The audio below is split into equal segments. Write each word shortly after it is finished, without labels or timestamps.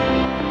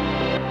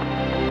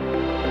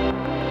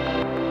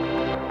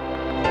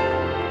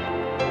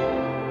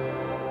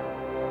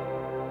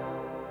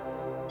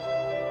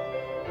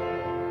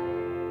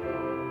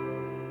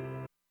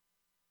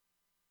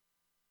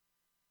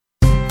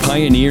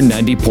Pioneer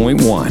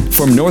 90.1.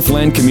 From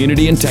Northland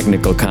Community and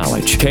Technical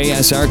College,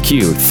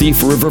 KSRQ,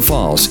 Thief River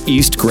Falls,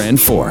 East Grand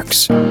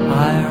Forks.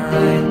 I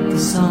write the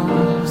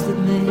songs that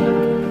make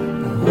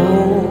the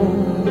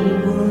whole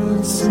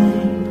world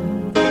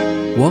sing.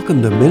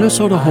 Welcome to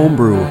Minnesota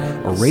Homebrew,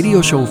 a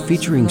radio show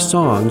featuring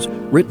songs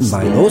written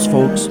by those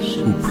folks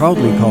who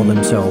proudly call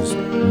themselves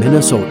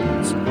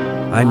Minnesotans.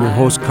 I'm your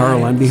host,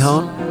 Carl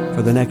Unbehaun.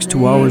 For the next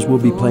 2 hours, we'll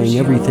be playing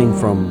everything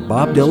from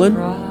Bob Dylan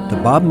to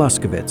Bob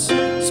Muskowitz.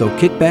 So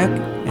kick back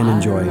and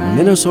enjoy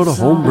Minnesota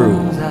Homebrew.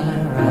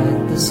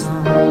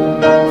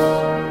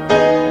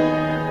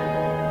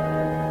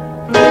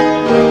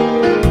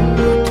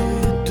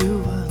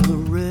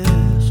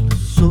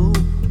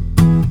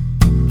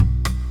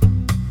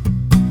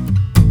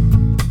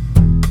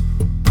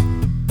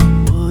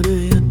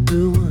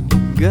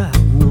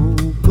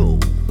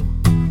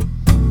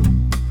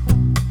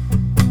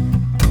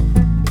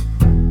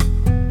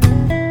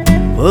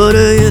 What do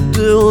you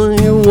do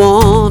when you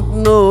want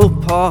no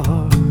part?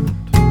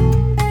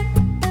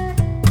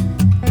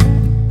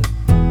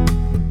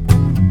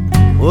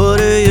 What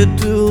do you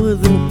do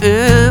with an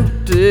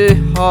empty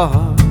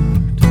heart?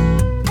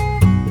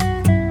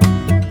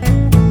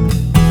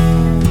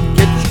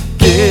 Get your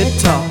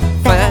guitar,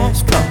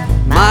 fast car,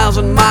 miles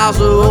and miles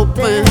of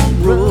open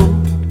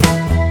road.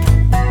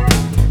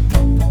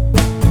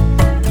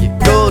 You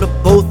go to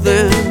both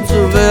ends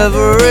of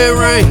every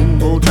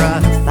rainbow, try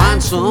to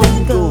find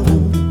some gold.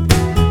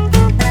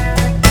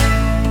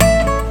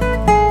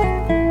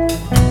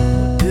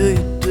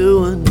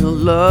 When your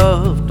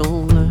love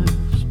don't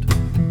last,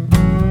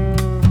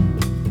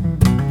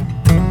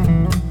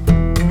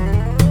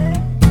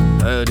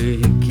 how do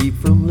you keep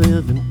from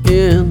living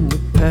in the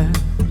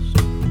past?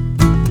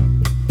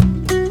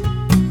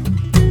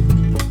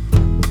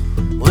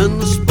 When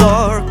the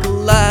spark of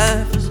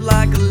life is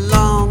like a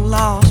long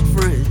lost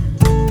friend,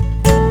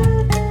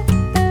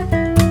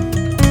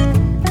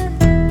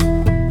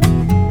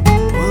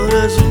 what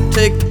does it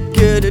take to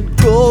get it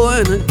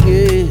going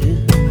again?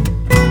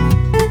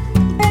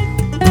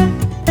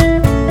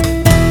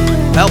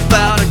 Help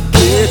out a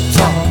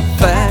guitar,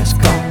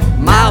 fast car,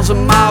 miles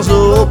and miles of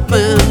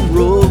open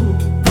road.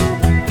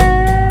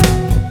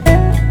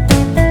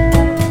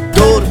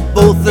 Go to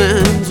both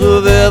ends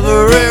of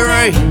every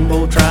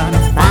rainbow, try to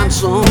find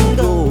some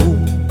gold.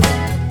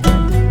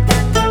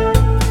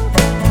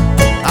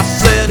 I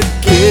said a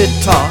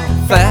guitar,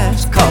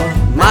 fast car,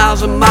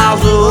 miles and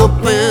miles of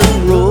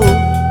open road.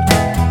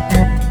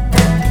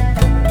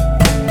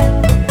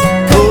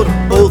 Go to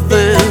both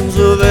ends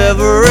of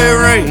every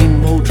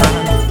rainbow, try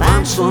to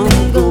find some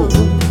gold.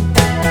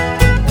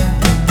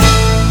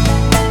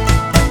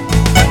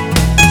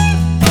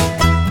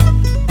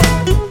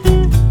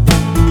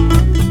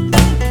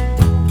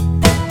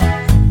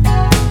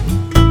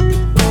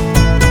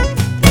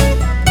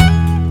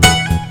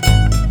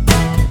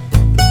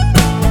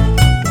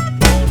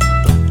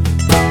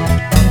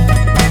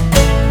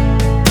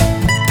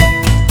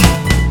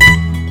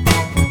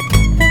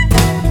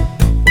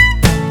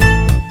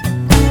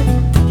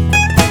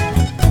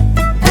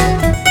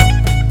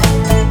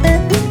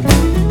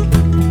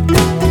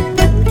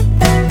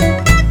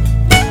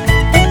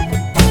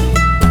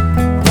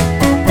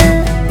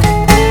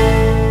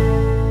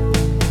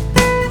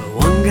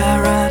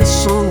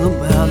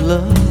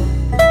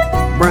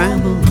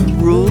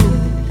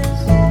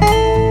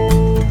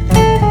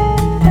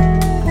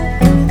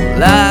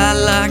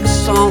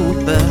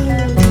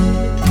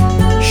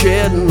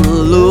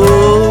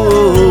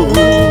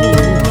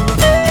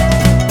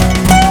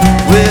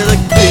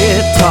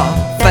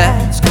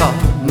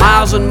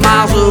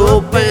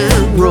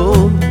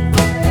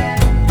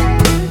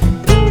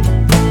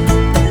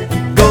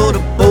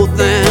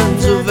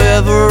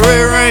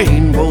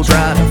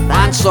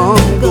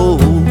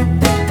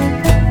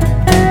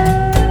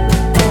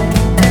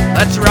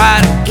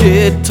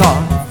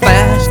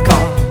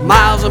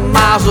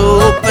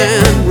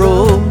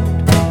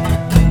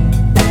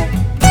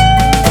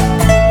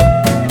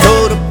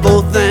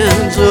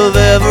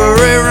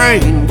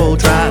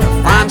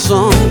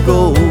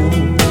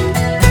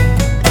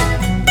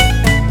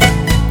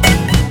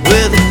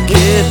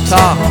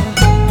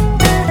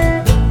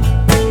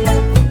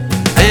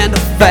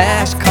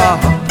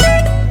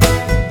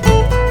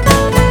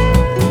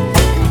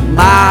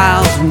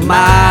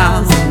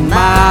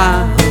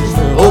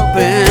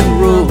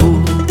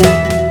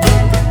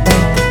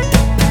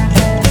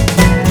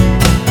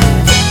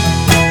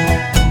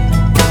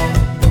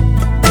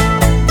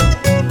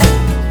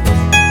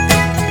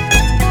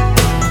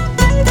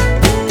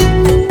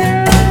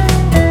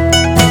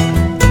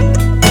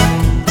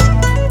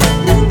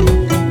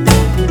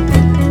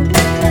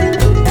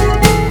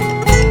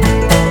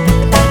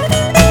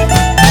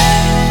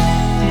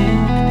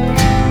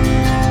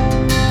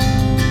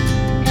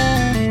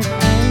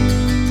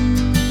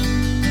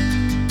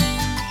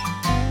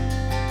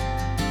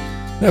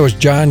 That was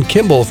John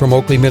Kimball from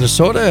Oakley,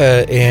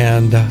 Minnesota,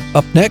 and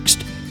up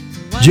next,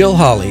 Jill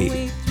Holly.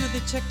 Through the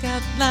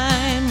checkout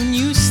line when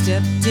you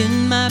stepped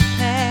in my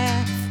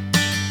path,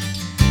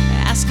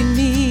 asking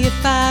me if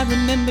if I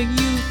remember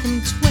you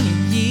from 20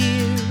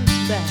 years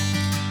back.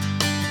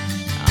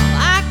 All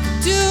I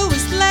could do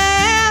was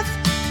laugh.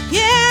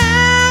 Yeah,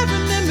 I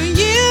remember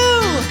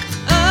you.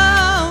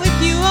 Oh, if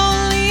you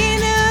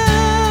only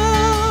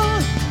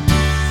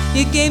knew.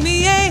 You gave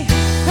me a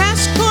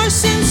crash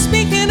course in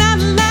speaking out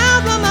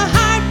loud while my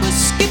heart was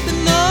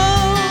skipping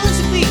those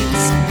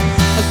beats.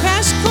 A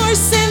crash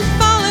course in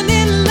falling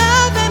in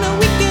love and a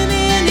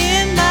weakening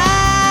in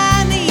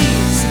my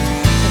knees.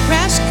 A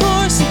crash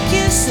course in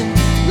kissing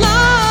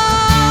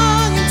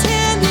long and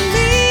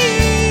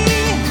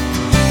tenderly.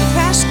 A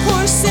crash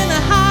course in a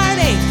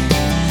heartache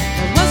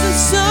that wasn't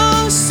so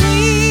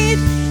sweet.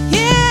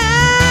 Yeah,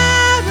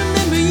 I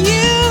remember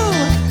you.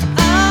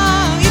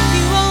 Oh, if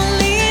you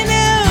only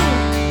knew.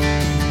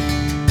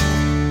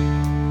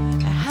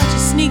 How'd you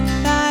sneak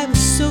by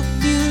with so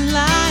few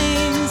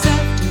lines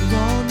after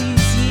all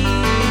these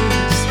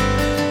years?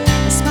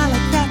 A smile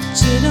like that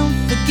you don't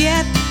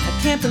forget. I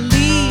can't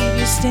believe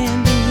you're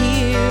standing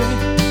here.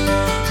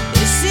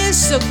 This is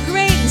so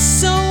great and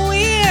so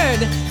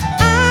weird.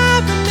 I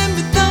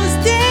remember those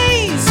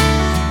days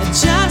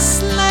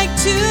just like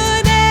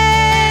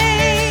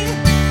today.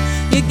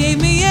 You gave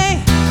me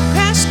a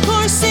crash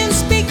course in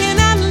speaking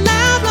out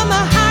loud while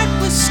my heart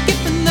was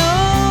skipping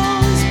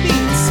those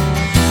beats.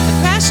 A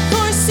crash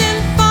course in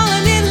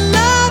falling in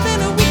love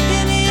and a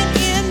weakening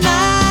in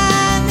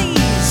my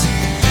knees.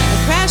 A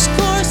crash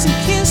course in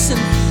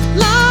kissing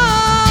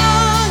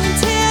long and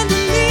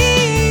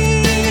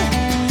tenderly.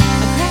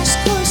 A crash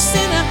course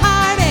in a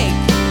heartache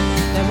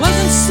that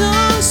wasn't so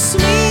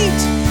sweet.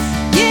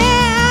 Yeah,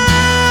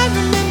 I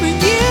remember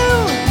you.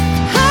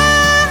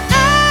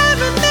 I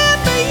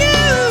remember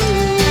you.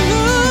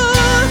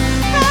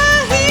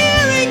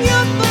 Hearing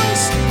your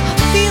voice, I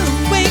feel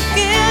awake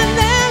and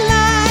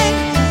alive.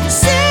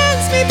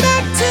 Sends me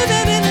back to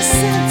that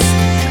innocence.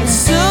 It's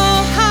so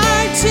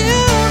hard to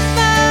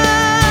find.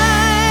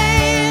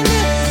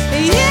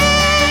 Yeah,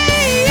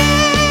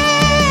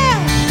 yeah.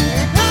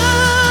 I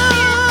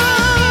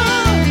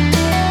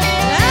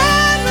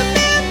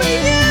remember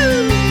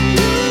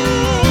you.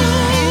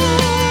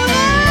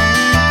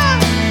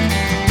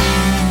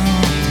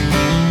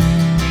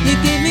 You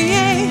gave me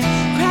a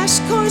crash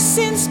course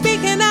in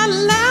speaking out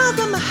loud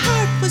when my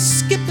heart was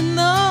skipping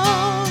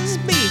those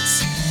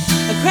beats.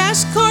 A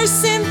crash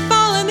course in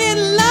falling in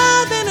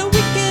love and a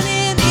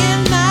weakening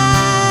in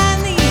my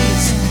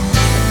knees.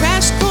 A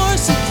crash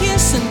course in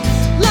kissing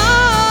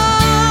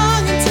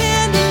long and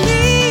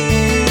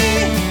tenderly.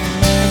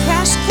 A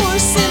crash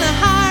course in a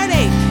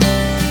heartache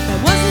that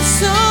wasn't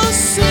so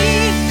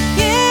sweet.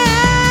 Yeah,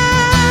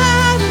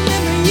 I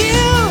remember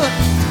you.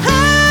 I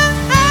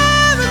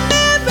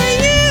remember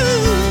you.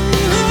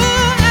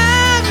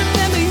 I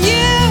remember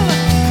you.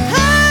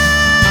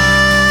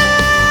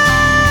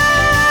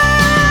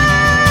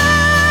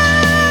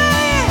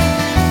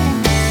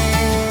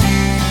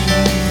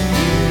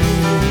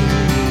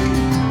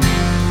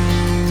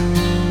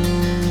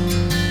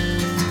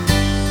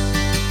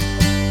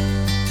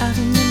 I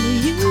remember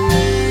you.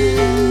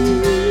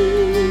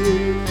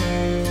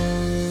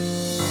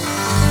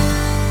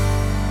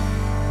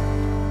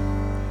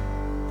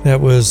 That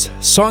was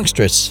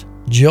songstress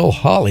Jill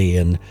Hawley,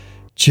 and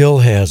Jill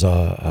has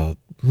a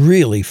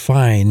really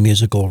fine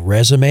musical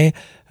resume.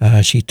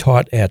 She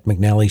taught at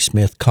McNally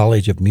Smith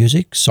College of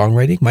Music,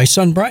 songwriting. My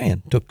son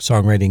Brian took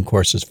songwriting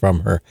courses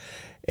from her,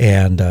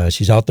 and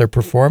she's out there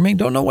performing.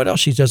 Don't know what else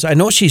she does. I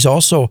know she's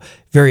also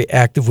very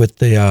active with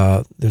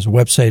the, there's a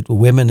website,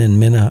 Women in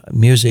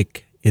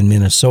Music in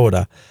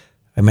Minnesota.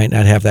 I might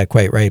not have that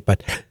quite right,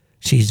 but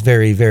she's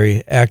very,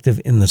 very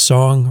active in the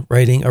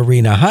songwriting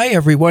arena. Hi,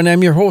 everyone.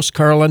 I'm your host,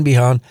 Carl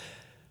Unbehaun,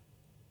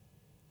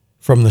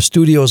 from the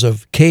studios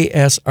of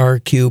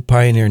KSRQ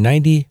Pioneer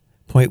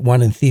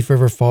 90.1 in Thief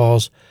River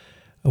Falls,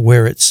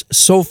 where it's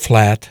so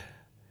flat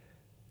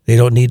they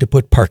don't need to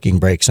put parking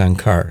brakes on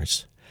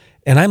cars.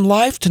 And I'm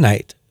live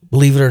tonight,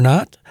 believe it or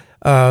not.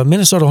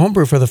 Minnesota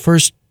Homebrew for the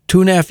first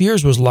 2.5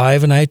 years was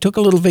live, and I took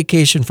a little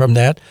vacation from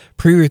that,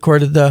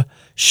 pre-recorded the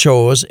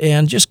shows,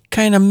 and just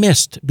kind of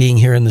missed being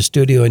here in the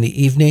studio in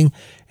the evening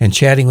and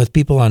chatting with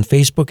people on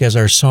Facebook as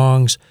our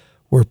songs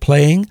were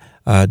playing.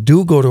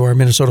 Do go to our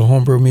Minnesota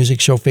Homebrew Music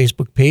Show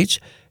Facebook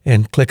page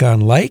and click on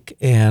like,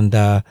 and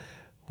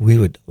we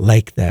would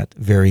like that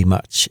very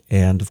much.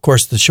 And of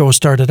course, the show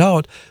started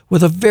out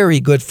with a very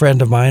good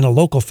friend of mine, a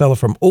local fellow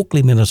from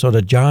Oakley,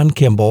 Minnesota, John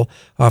Kimball,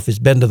 off his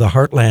Bend to the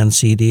Heartland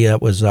CD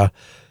that was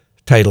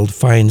titled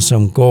Find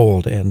Some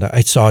Gold. And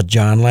I saw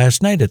John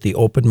last night at the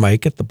open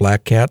mic at the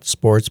Black Cat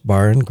Sports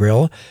Bar and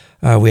Grill.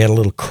 We had a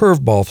little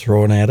curveball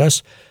thrown at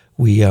us.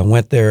 We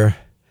went there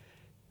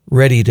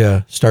ready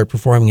to start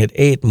performing at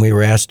 8, and we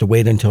were asked to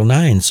wait until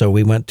 9. So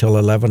we went till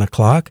 11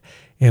 o'clock,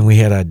 and we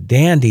had a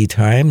dandy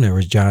time. There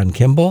was John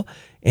Kimball,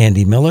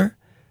 Andy Miller,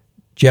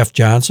 Jeff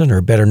Johnson,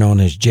 or better known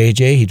as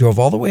JJ. He drove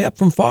all the way up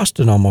from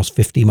Boston, almost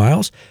 50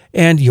 miles,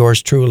 and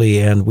yours truly.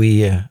 And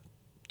we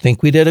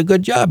think we did a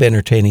good job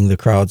entertaining the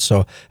crowd.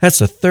 So that's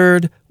the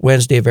third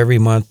Wednesday of every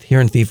month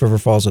here in Thief River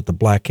Falls at the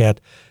Black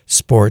Cat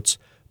Sports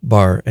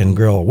Bar and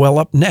Grill. Well,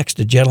 up next,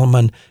 a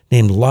gentleman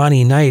named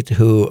Lonnie Knight,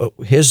 who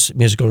his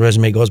musical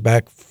resume goes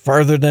back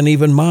farther than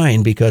even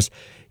mine because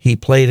he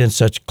played in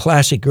such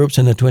classic groups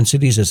in the Twin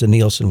Cities as the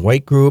Nielsen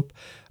White Group,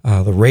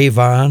 the Ray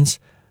Vons,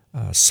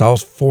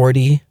 South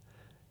 40,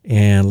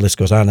 and the list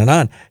goes on.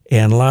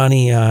 And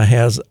Lonnie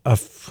has a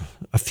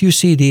few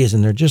CDs,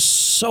 and they're just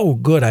so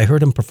good. I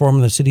heard him perform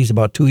in the cities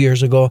about 2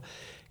 years ago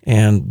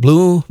and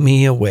blew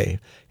me away.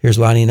 Here's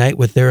Lonnie Knight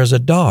with There Is a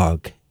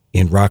Dog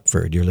in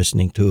Rockford. You're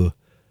listening to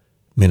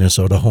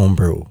Minnesota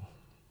Homebrew.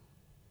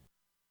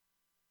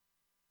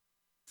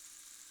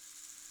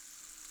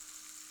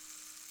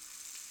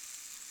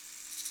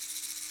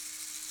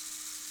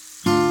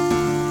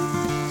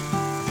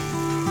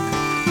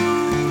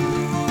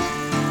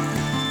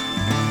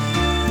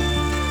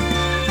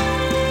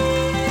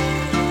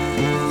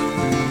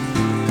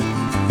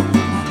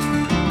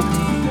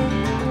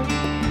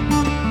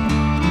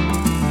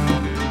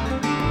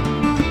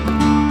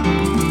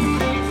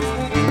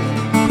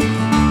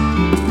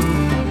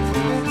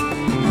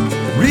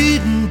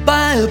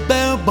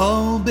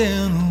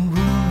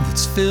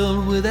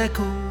 Filled with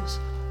echoes,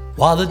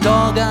 while the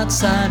dog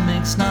outside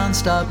makes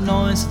non-stop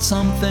noise at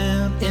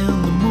something in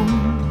the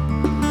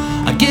moon.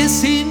 I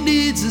guess he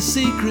needs the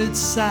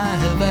secrets I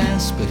have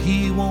asked, but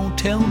he won't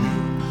tell me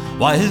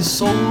why his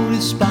soul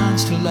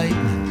responds to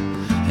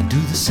lightning and to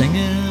the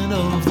singing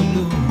of the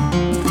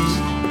loons.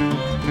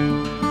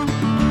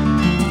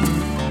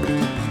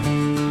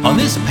 On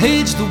this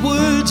page the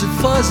words are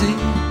fuzzy.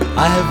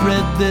 I have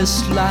read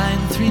this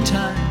line 3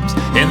 times.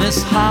 In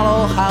this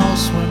hollow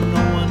house where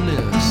no one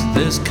lives,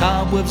 there's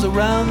cobwebs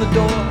around the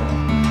door.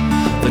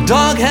 The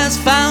dog has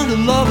found a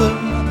lover,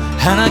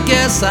 and I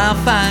guess I'll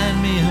find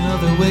me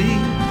another way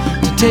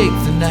to take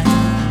the night,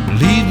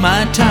 leave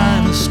my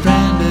time as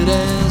stranded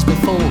as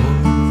before.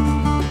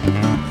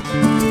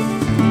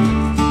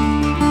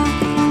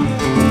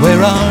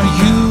 Where are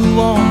you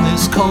on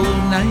this cold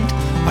night?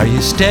 Are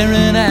you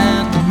staring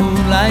at the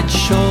moonlight?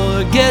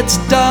 Sure gets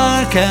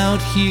dark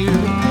out here,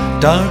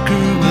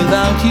 darker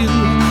without you.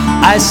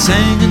 I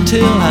sing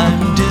until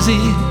I'm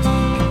dizzy,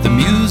 the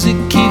music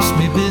keeps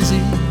me busy.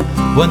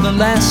 When the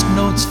last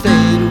notes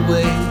fade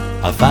away,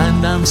 I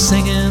find I'm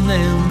singing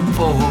them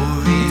for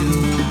you.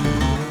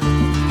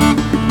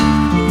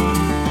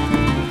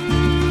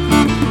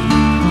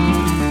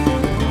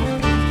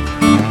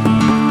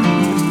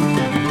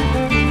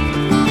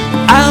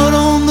 Out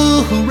on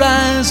the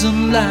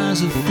horizon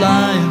lies a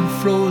flying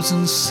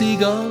frozen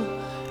seagull,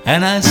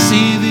 and I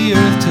see the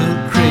earth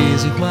turn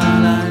crazy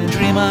while I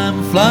dream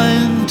I'm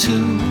flying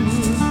too.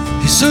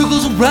 He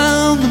circles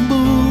around the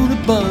moon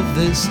above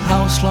this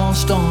house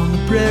lost on the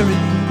prairie,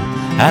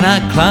 and I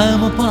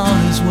climb upon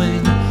his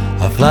wing.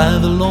 I fly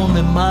the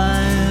lonely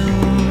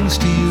miles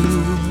to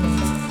you.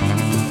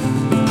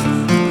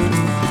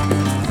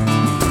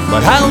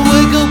 But I'll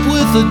wake up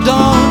with the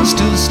dawn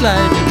still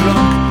slightly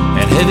drunk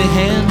and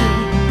heavy-handed,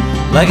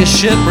 like a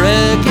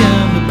shipwreck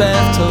in the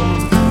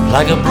bathtub,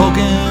 like a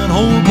broken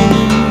old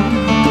balloon.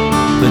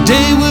 The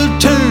day will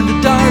turn to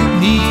dark,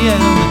 me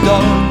and the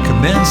dog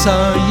commence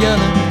our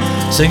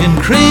yelling, singing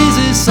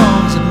crazy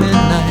songs at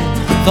midnight,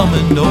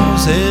 thumbing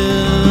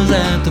noses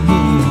at the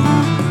moon.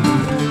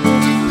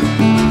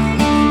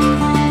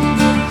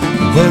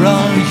 Where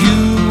are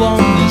you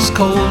on this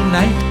cold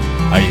night?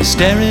 Are you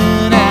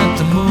staring at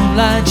the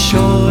moonlight?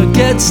 Sure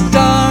gets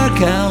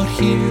dark out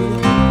here,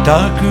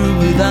 darker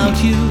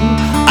without you.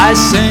 I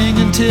sing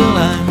until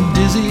I'm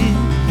dizzy,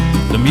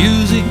 the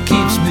music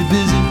keeps me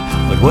busy,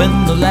 but when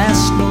the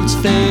last notes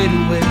fade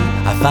away,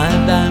 I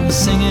find I'm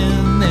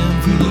singing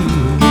them for you.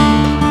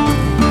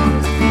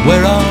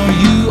 Where are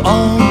you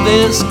on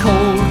this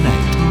cold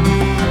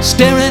night?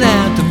 Staring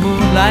at the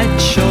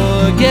moonlight.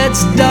 Sure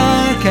gets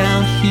dark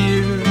out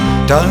here,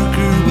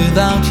 darker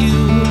without you.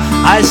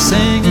 I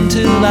sing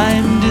until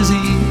I'm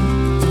dizzy,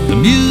 the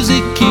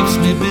music keeps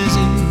me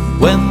busy.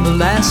 When the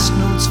last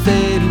notes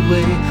fade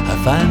away, I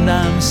find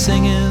I'm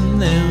singing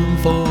them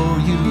for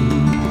you.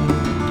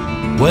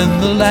 When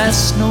the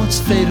last notes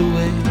fade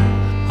away,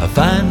 I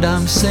find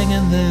I'm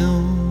singing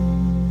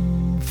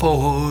them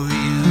for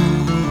you.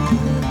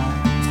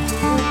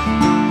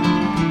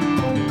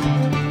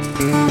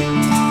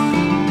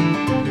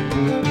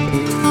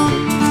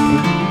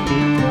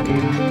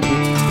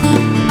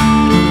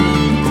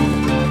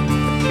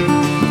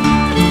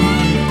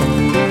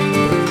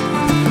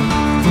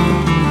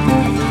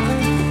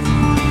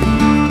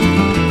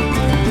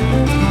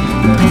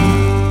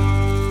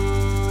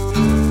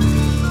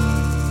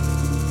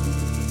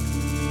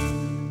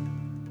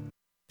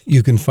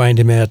 You can find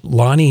him at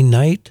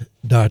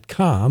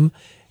lonnieknight.com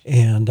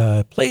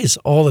and plays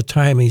all the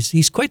time.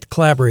 He's quite the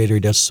collaborator. He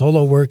does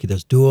solo work, he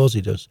does duos, he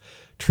does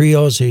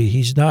trios.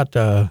 He's just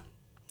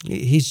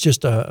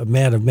a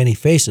man of many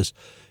faces,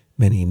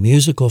 many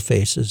musical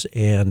faces.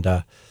 And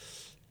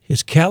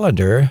his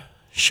calendar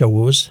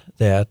shows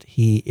that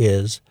he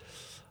is,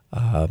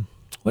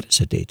 what is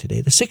the date today?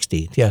 The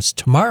 16th. Yes,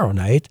 tomorrow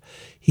night.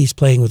 He's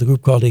playing with a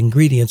group called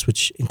Ingredients,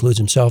 which includes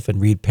himself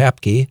and Reed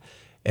Papke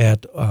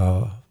at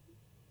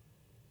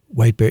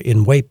White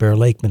Bear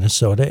Lake,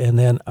 Minnesota, and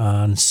then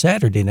on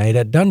Saturday night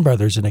at Dunn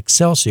Brothers in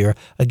Excelsior,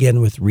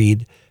 again with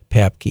Reed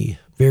Papke.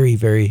 Very,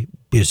 very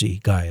busy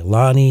guy.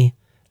 Lonnie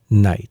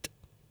Knight.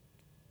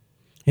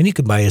 And you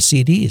can buy his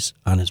CDs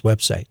on his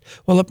website.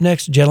 Well, up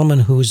next, a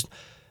gentleman who's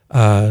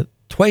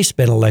twice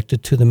been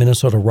elected to the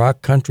Minnesota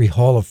Rock Country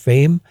Hall of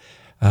Fame.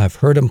 I've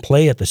heard him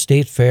play at the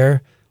State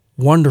Fair.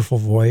 Wonderful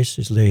voice.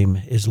 His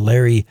name is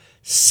Larry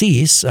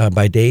Cease.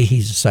 By day,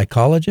 he's a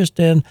psychologist,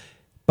 and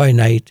by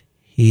night,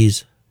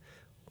 he's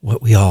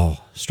what we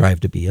all strive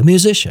to be, a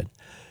musician.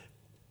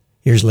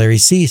 Here's Larry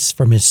Cease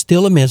from his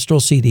Still a Minstrel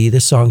CD.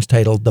 This song's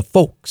titled The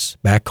Folks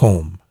Back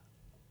Home.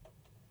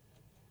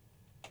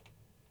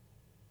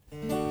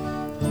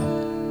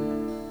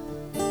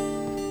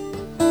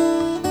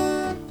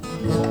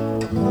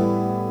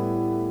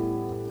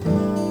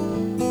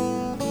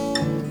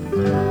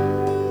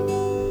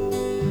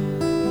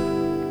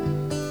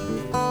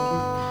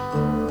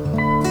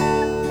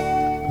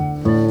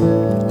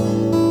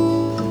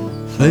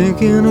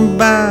 Thinking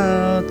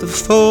about the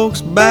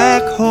folks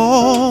back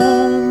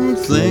home,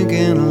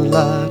 thinking a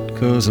lot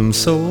 'cause I'm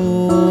so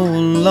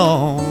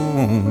alone,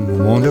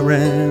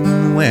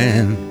 wondering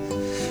when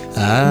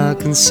I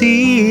can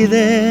see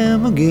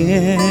them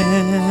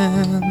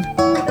again.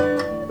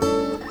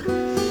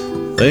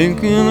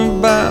 Thinking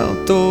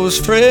about those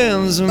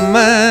friends of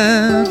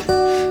mine,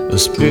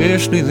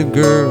 especially the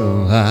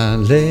girl I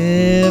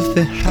left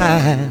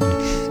behind,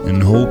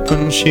 and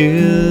hoping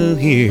she'll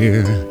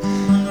hear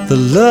the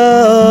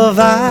love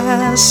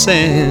I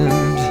send.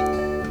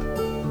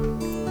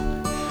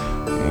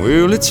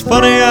 Well, it's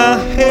funny I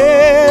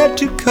had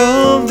to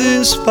come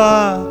this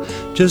far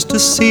just to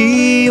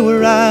see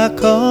where I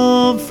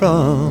come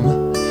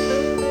from,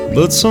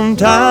 but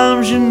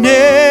sometimes you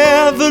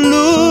never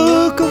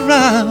look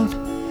around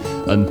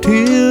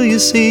until you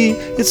see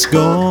it's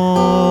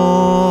gone.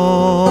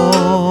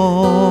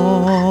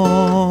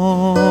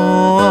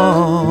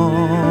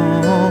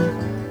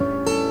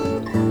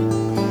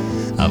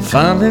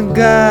 Finally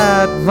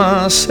got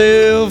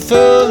myself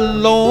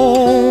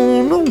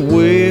alone,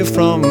 away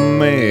from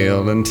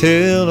mail and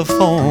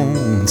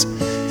telephones.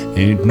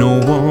 Ain't no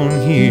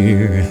one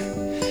here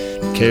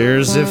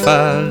cares if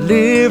I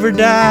live or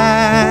die.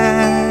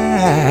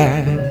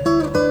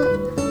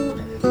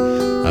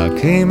 I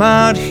came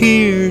out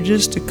here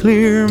just to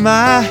clear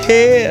my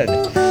head.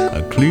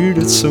 I cleared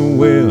it so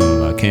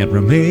well I can't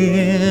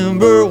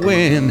remember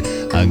when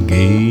I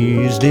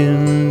gazed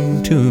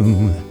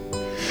into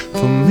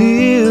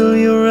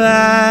familiar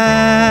eyes.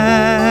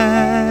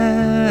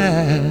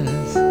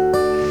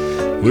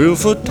 Well,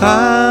 for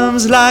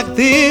times like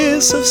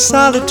this of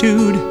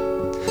solitude,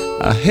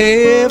 I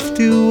have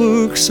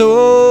to work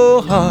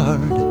so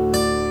hard.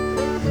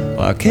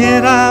 Why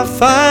can't I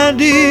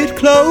find it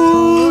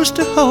close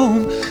to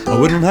home? I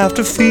wouldn't have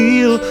to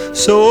feel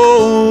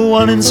so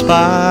uninspired.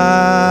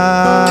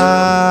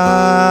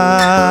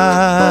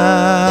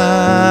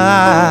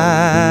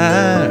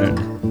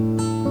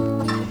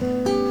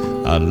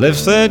 I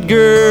left that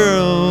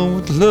girl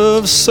with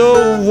love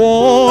so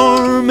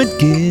warm, it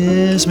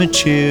gives me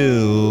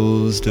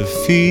chills to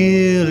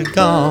feel it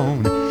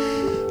gone.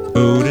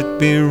 Could it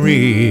be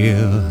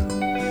real,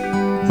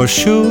 or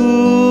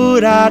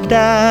should I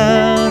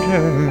doubt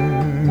her?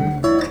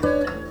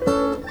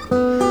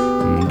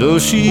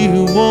 Does she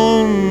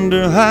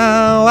wonder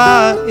how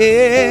I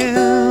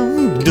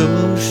am?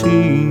 Does she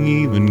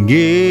even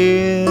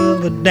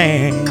give a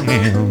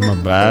damn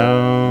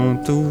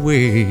about the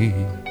way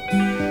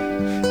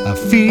I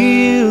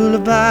feel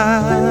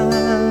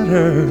about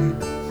her?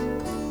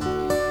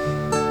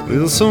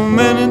 Well, so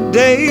many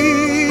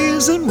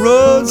days and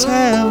roads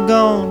have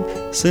gone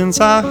since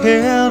I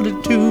held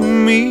her to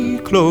me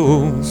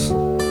close.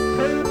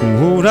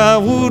 What I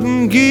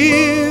wouldn't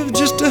give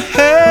just to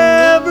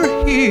have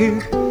her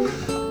here,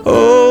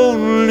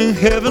 only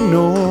heaven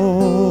knows.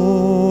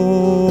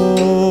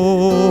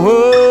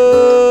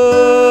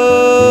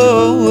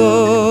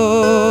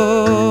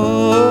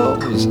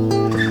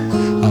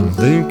 I'm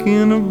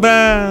thinking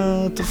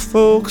about the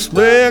folks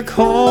back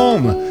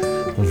home,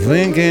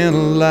 thinking a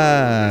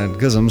lot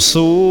 'cause I'm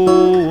so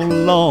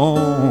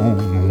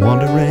alone,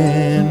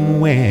 wondering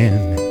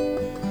when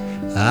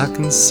I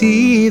can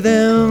see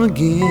them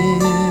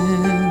again.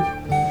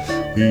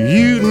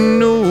 You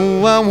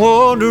know I'm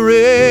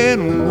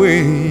wondering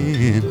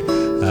when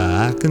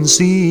I can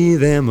see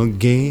them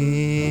again.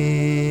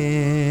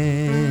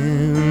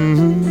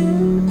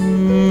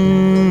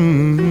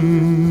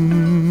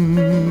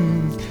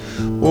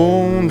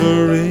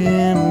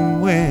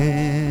 Wondering when.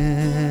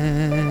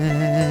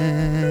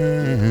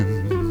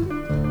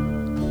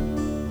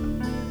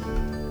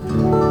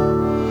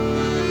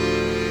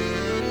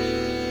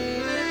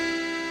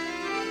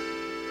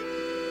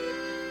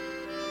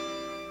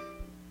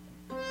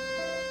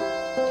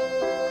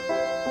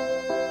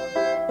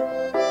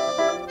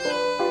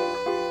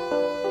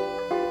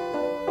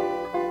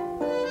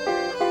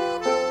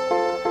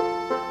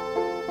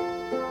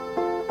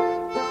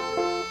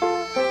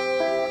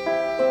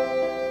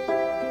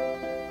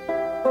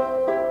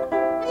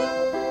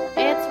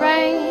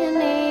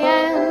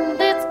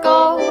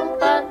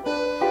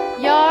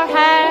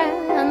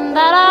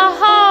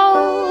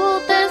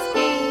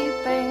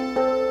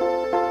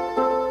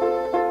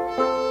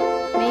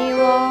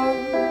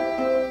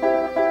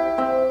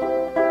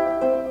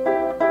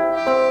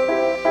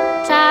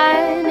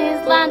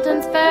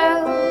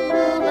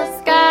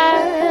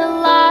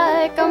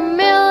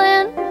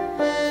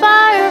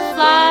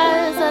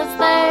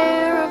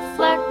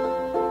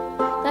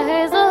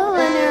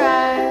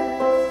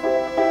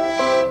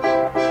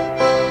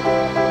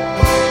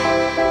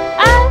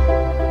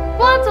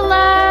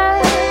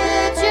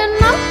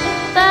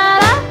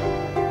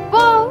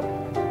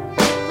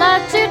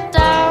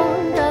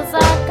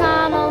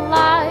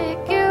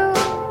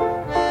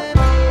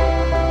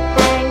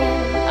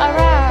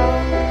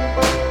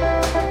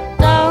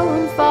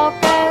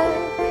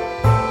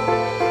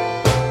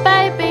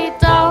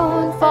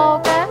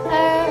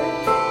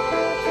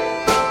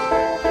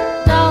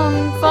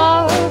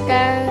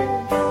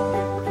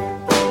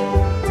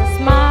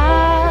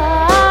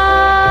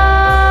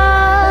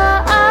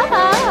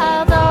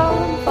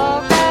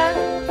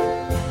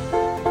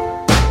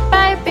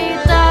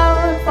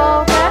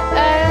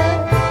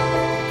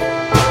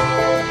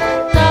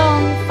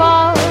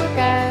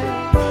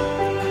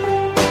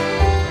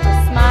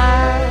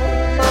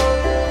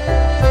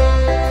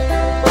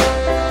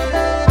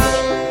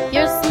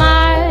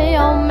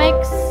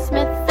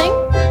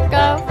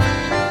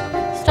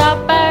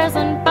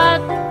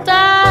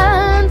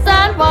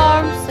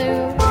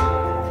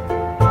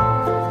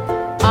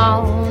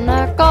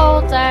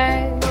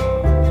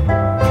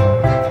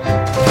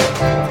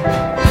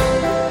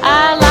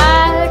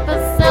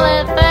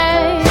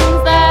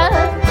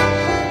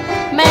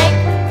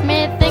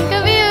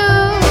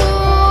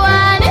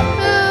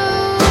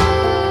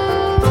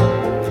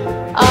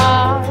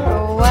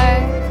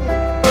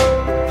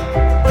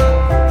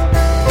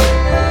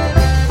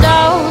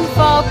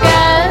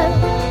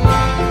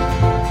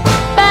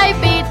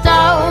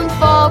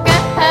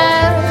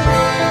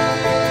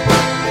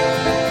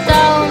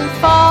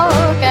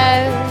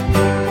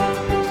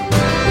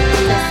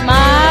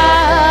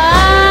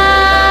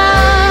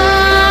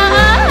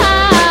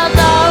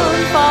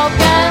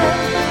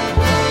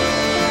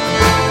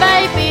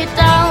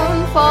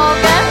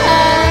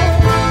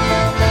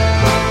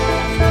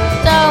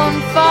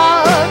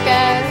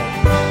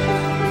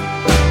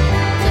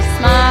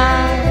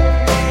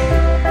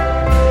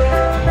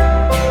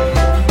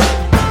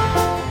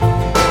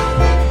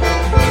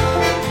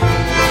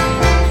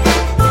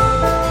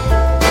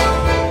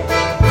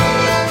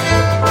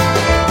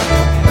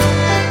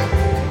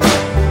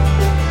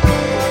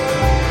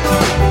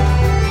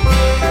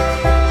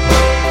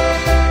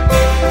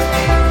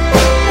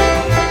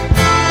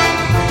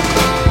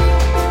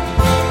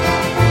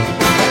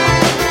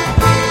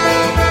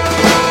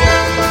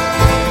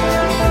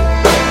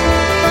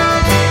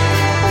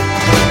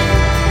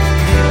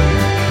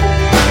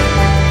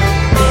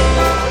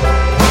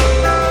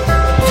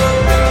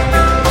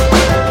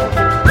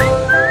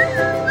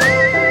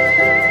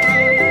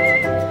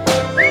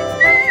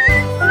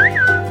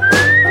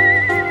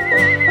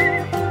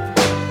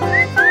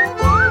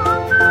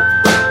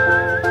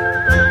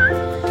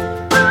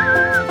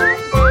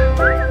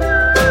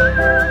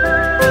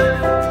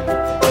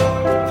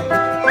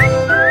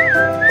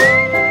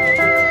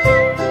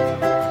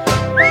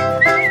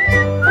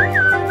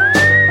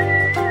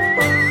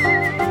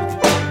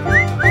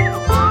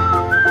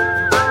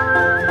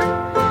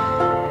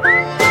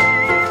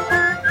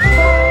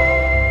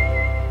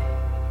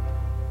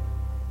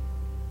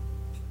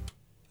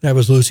 That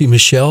was Lucy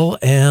Michelle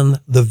and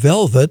the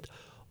Velvet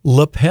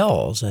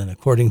Lapels. And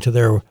according to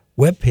their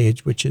webpage,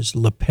 which is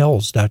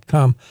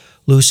lapels.com,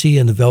 Lucy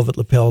and the Velvet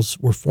Lapels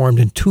were formed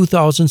in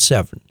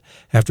 2007.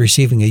 After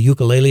receiving a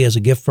ukulele as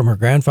a gift from her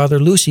grandfather,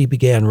 Lucy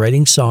began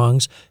writing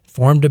songs,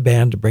 formed a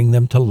band to bring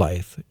them to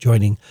life.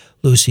 Joining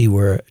Lucy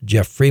were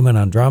Jeff Freeman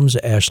on drums,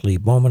 Ashley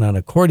Bowman on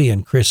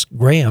accordion, Chris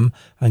Graham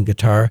on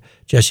guitar,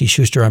 Jesse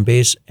Schuster on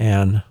bass,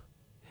 and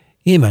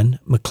Eamon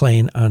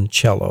McLean on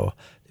cello.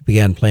 They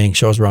began playing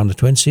shows around the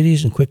Twin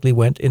Cities and quickly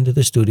went into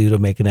the studio to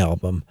make an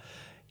album.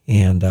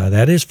 And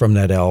that is from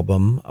that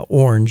album,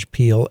 Orange,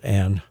 Peel,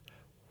 and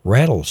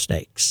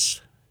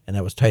Rattlesnakes. And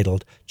that was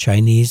titled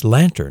Chinese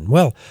Lantern.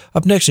 Well,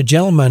 up next, a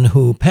gentleman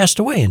who passed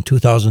away in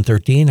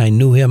 2013. I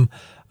knew him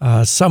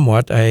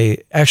somewhat. I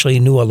actually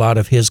knew a lot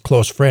of his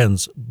close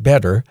friends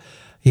better.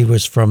 He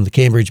was from the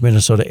Cambridge,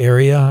 Minnesota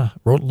area,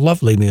 wrote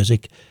lovely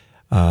music.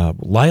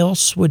 Lyle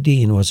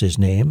Swadine was his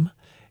name,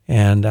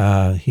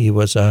 and he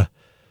was a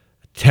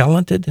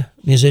talented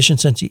musician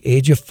since the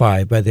age of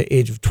 5. By the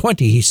age of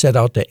 20, he set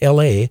out to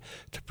L.A.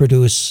 to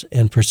produce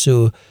and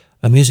pursue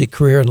a music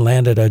career and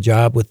landed a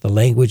job with the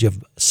Language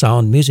of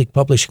Sound Music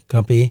Publishing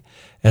Company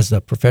as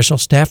a professional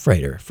staff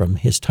writer. From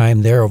his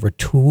time there, over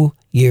 2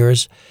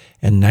 years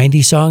and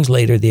 90 songs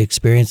later, the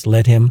experience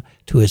led him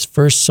to his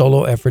first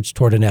solo efforts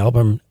toward an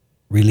album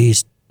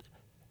released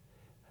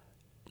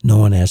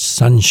known as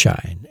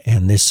Sunshine.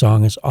 And this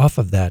song is off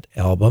of that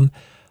album.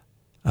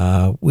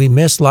 We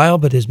miss Lyle,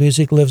 but his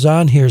music lives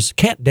on. Here's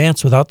Can't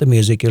Dance Without the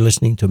Music. You're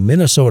listening to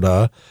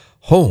Minnesota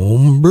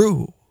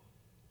Homebrew.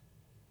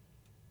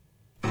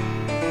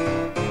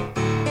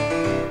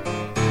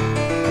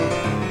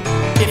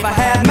 If I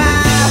had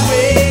my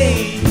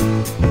way,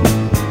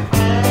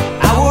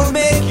 I would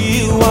make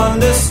you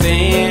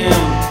understand.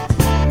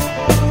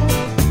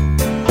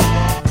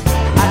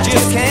 I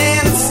just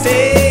can't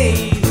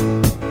stay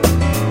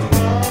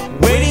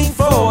waiting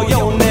for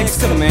your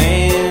next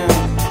command.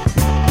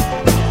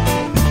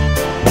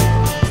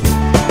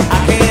 I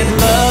can't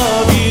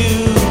love you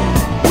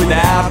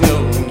without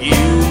knowing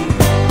you,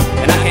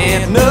 and I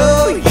can't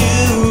know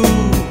you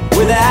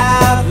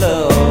without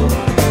love.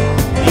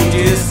 You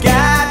just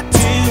got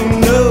to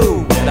know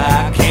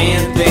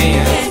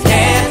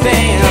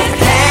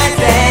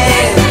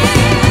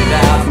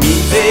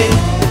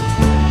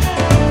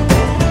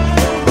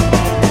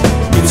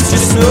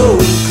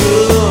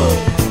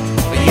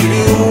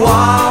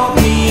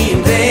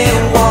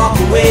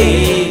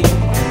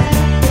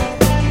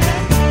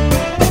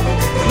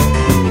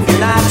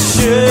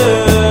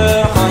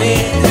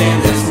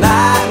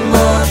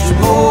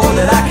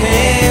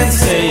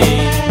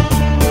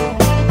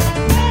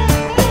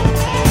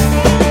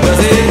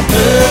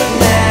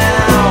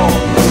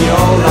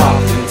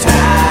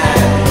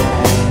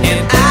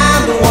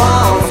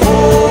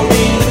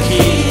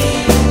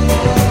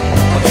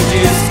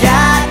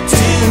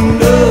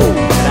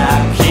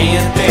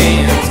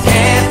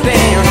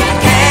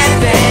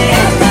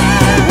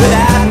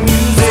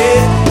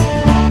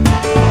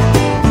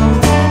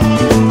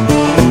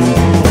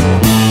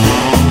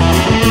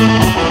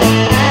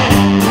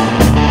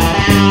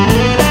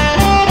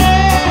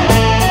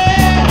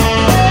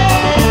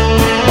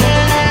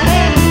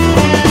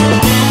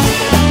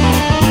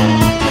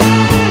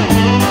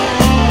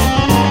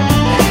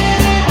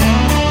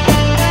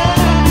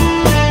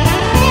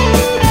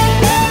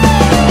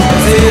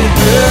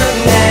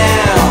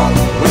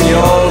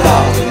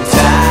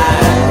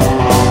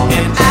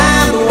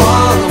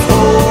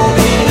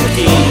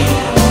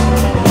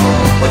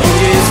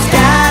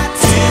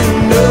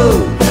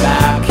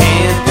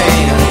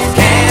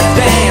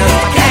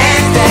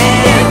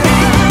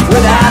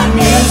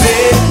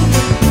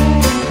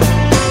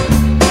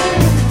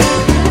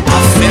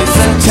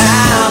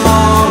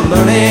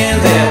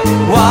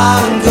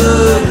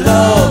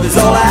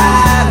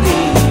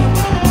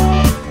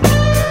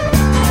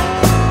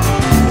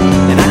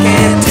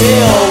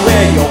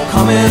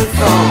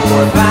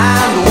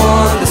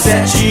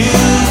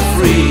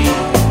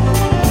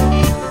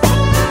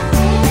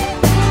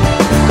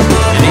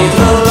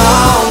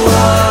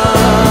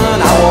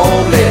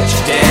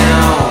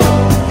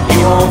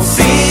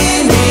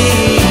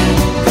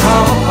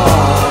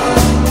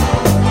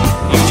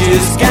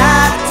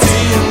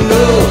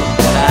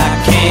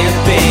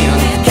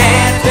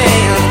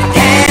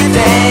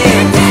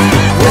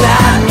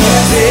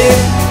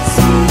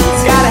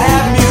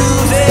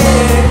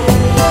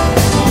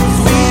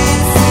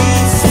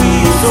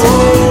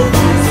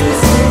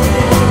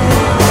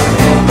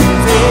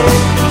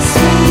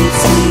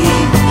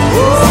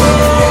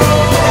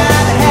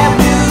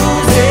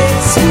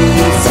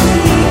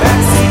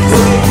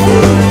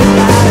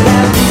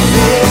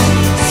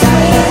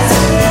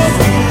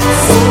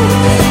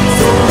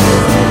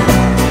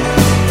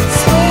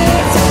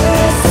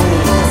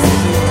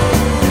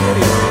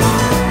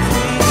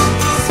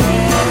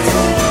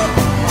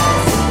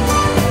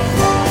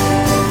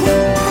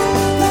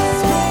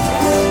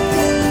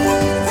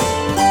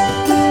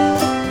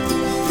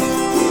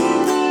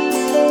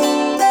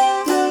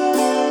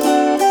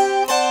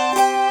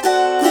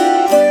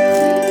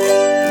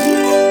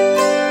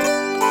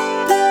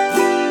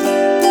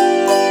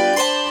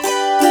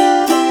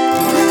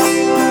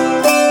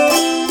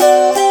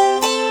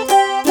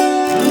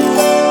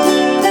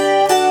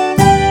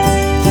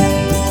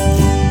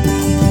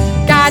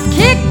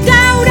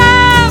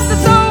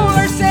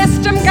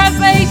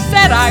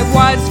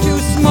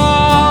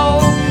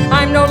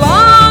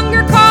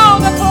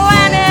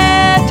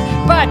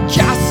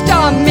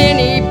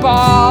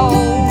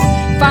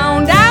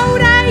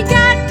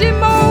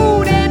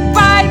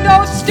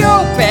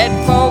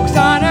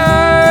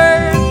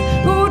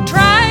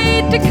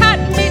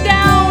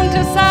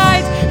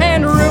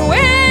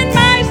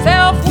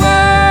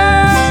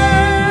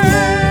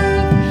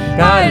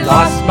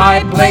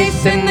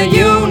place in the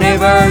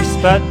universe,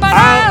 but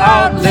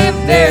I'll outlive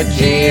their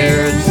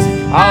jeers.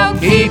 I'll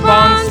keep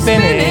on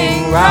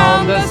spinning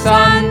round the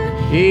sun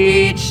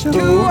each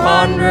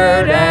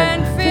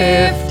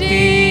 250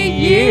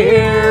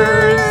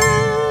 years.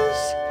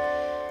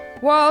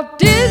 Walt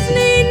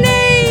Disney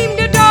named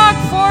a dog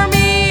for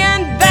me,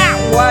 and that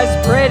was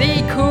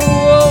pretty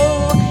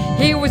cool.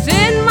 He was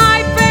in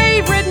my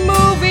favorite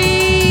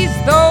movies,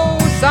 though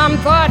some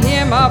thought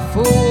him a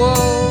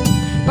fool.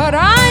 But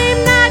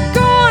I'm not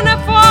gonna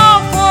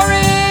fall for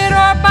it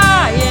or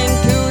buy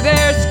into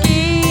their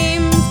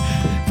schemes.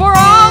 For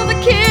all the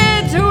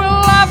kids who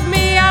love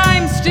me,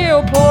 I'm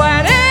still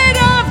planet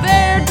of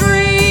their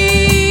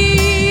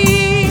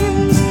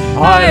dreams.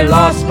 I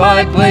lost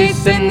my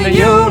place in the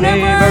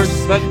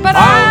universe, but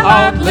I'll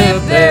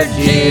outlive their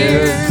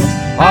jeers.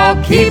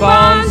 I'll keep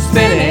on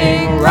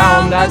spinning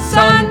round that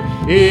sun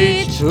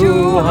each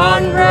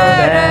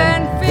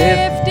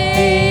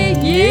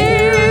 250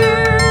 years.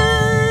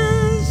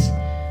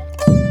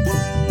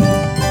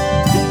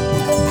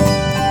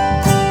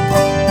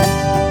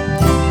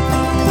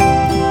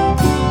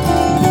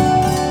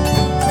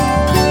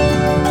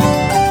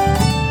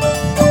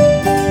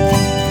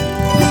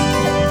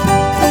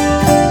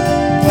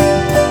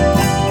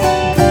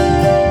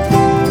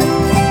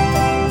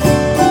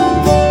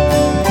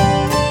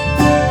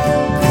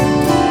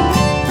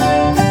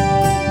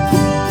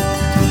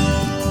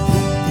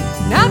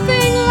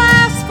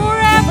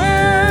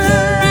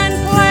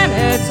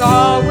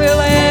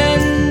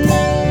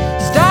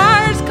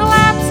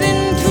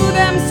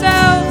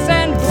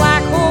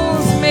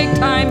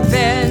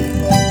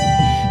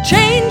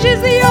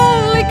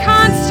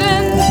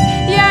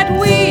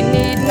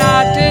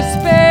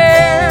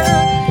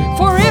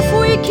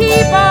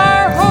 Keep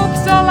our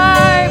hopes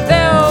alive,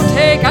 they'll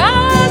take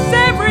us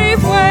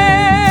everywhere.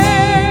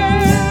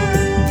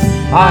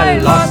 I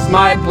lost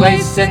my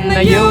place in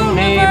the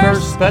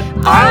universe, but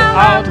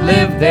I'll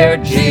outlive their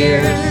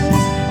jeers.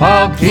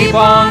 I'll keep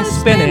on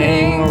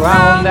spinning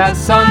round that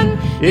sun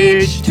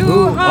each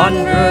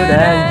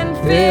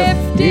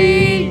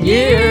 250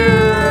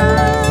 years.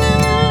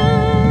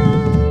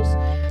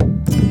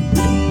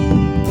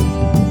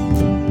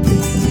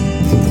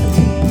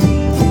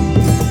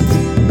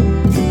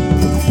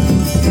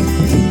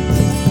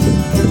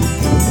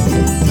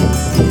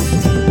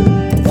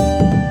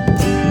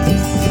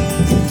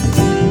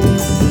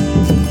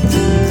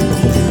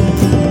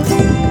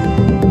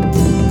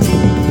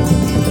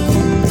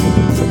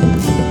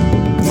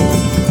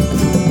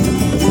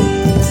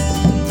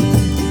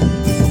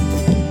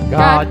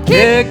 Got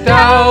kicked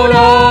out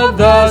of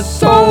the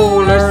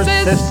solar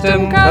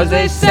system 'cause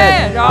they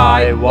said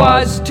I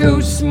was too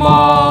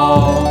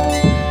small.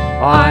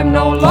 I'm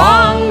no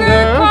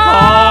longer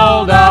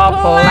called a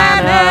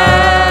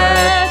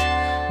planet,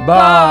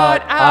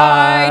 but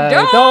I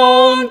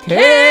don't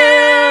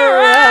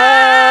care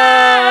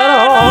at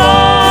all.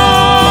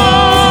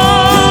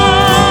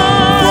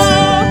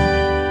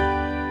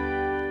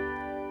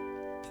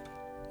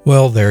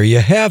 Well, there you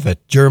have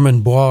it.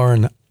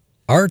 German-born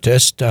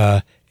artist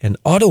and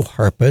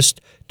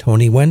auto-harpist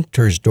Tony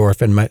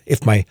Wentersdorf. And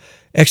if my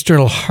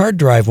external hard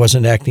drive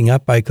wasn't acting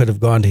up, I could have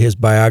gone to his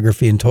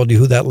biography and told you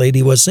who that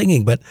lady was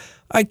singing, but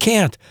I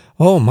can't.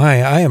 Oh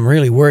my, I am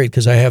really worried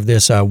because I have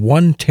this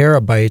 1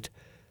 terabyte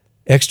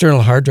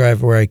external hard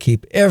drive where I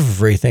keep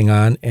everything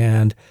on,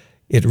 and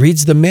it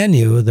reads the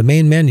menu, the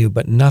main menu,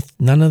 but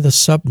none of the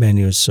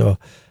sub-menus, so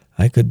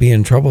I could be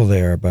in trouble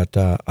there, but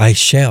I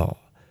shall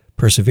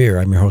persevere.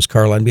 I'm your host,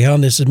 Carl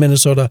Unbehaun. This is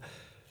Minnesota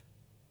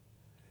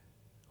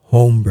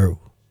Homebrew.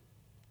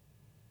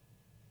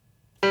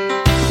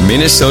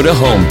 Minnesota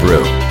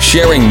Homebrew,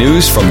 sharing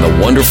news from the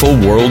wonderful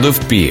world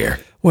of beer.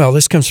 Well,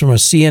 this comes from a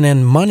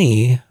CNN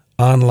Money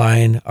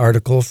online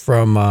article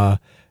from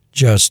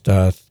just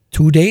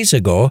 2 days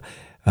ago.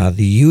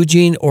 The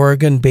Eugene,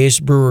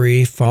 Oregon-based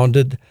brewery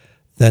founded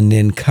the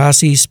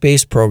Ninkasi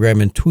space program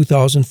in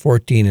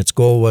 2014. Its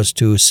goal was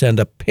to send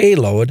a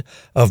payload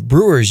of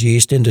brewer's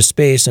yeast into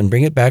space and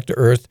bring it back to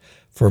Earth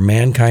for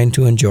mankind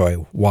to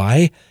enjoy.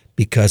 Why?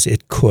 Because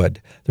it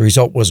could. The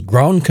result was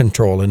Ground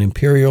Control, an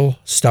imperial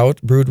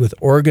stout brewed with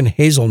Oregon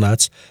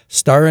hazelnuts,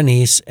 star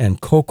anise, and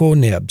cocoa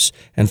nibs,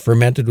 and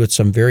fermented with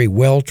some very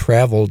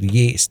well-traveled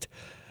yeast.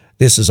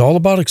 This is all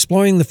about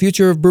exploring the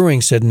future of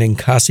brewing, said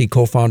Ninkasi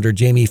co-founder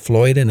Jamie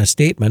Floyd in a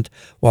statement.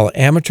 While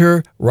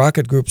amateur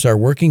rocket groups are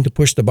working to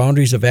push the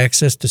boundaries of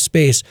access to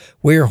space,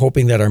 we are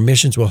hoping that our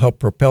missions will help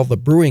propel the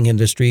brewing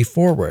industry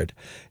forward.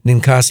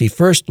 Ninkasi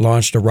first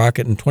launched a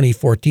rocket in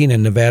 2014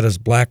 in Nevada's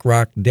Black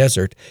Rock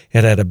Desert.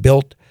 It had a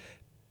built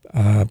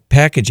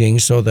packaging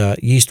so the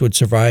yeast would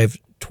survive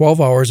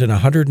 12 hours in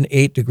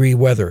 108-degree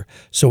weather.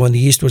 So when the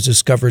yeast was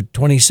discovered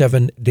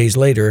 27 days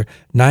later,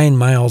 9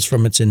 miles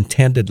from its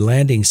intended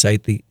landing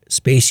site, the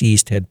space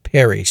yeast had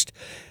perished.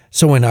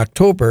 So in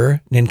October,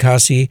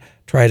 Ninkasi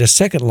tried a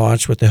second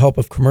launch with the help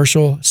of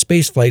commercial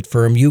spaceflight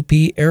firm UP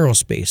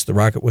Aerospace. The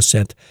rocket was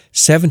sent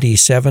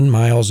 77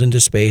 miles into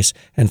space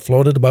and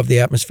floated above the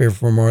atmosphere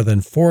for more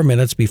than 4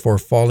 minutes before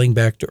falling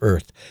back to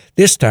Earth.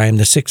 This time,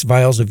 the 6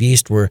 vials of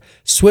yeast were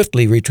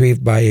swiftly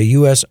retrieved by a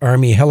U.S.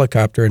 Army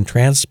helicopter and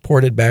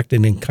transported back to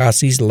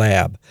Ninkasi's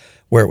lab,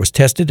 where it was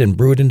tested and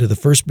brewed into the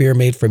first beer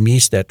made from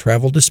yeast that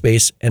traveled to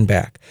space and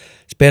back.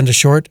 Spending a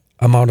short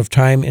amount of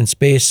time in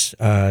space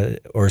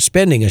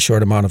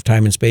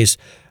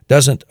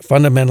doesn't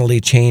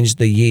fundamentally change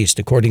the yeast.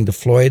 According to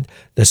Floyd,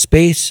 the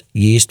space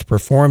yeast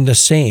performed the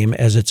same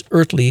as its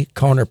earthly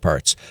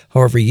counterparts.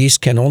 However, yeast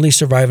can only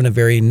survive in a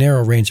very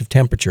narrow range of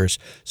temperatures,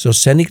 so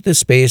sending it to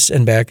space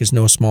and back is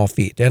no small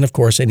feat. And of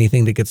course,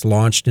 anything that gets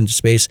launched into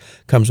space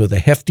comes with a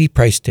hefty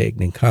price tag.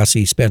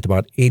 Ninkasi spent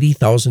about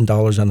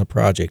 $80,000 on the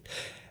project,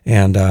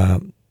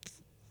 and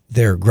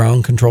their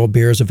ground control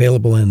beer is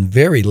available in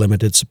very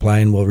limited supply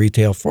and will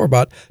retail for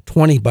about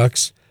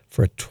 $20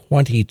 for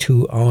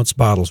 22-ounce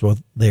bottles. Well,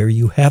 there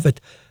you have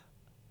it.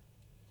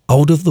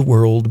 Out of the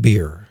World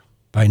Beer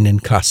by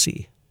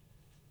Ninkasi.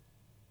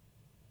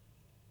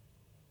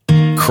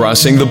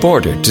 Crossing the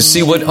border to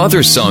see what other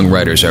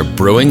songwriters are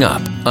brewing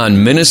up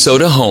on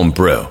Minnesota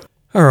Homebrew.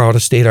 Our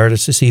out-of-state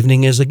artist this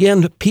evening is,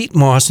 again, Pete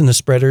Moss and the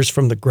Spreaders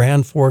from the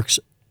Grand Forks,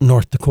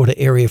 North Dakota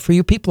area. For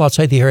you people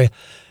outside the area,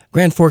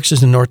 Grand Forks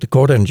is in North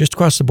Dakota, and just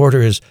across the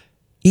border is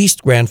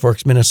East Grand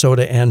Forks,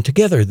 Minnesota, and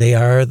together they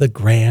are the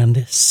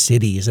Grand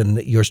Cities.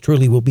 And yours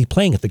truly will be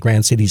playing at the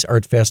Grand Cities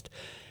Art Fest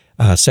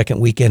second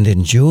weekend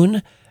in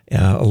June,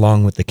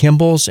 along with the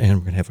Kimballs, and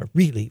we're going to have a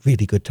really,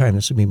 really good time.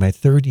 This will be my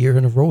 3rd year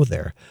in a row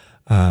there.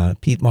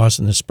 Pete Moss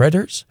and the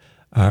Spreaders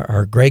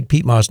are Greg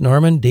Pete Moss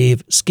Norman,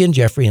 Dave Skin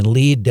Jeffrey, and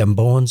Lee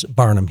Dembones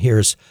Barnum.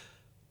 Here's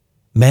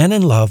Man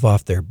in Love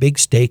off their Big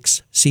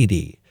Stakes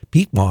CD,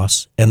 Pete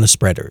Moss and the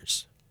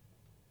Spreaders.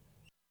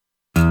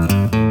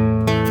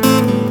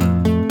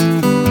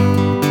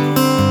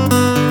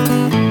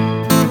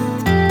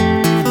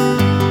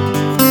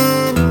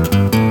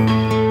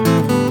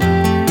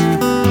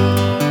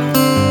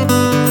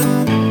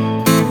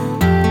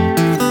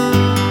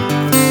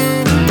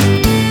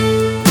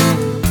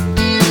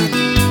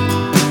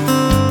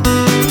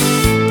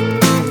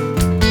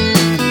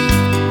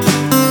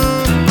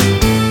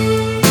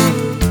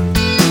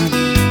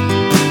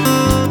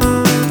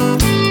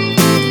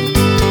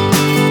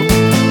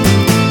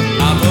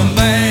 I'm a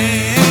man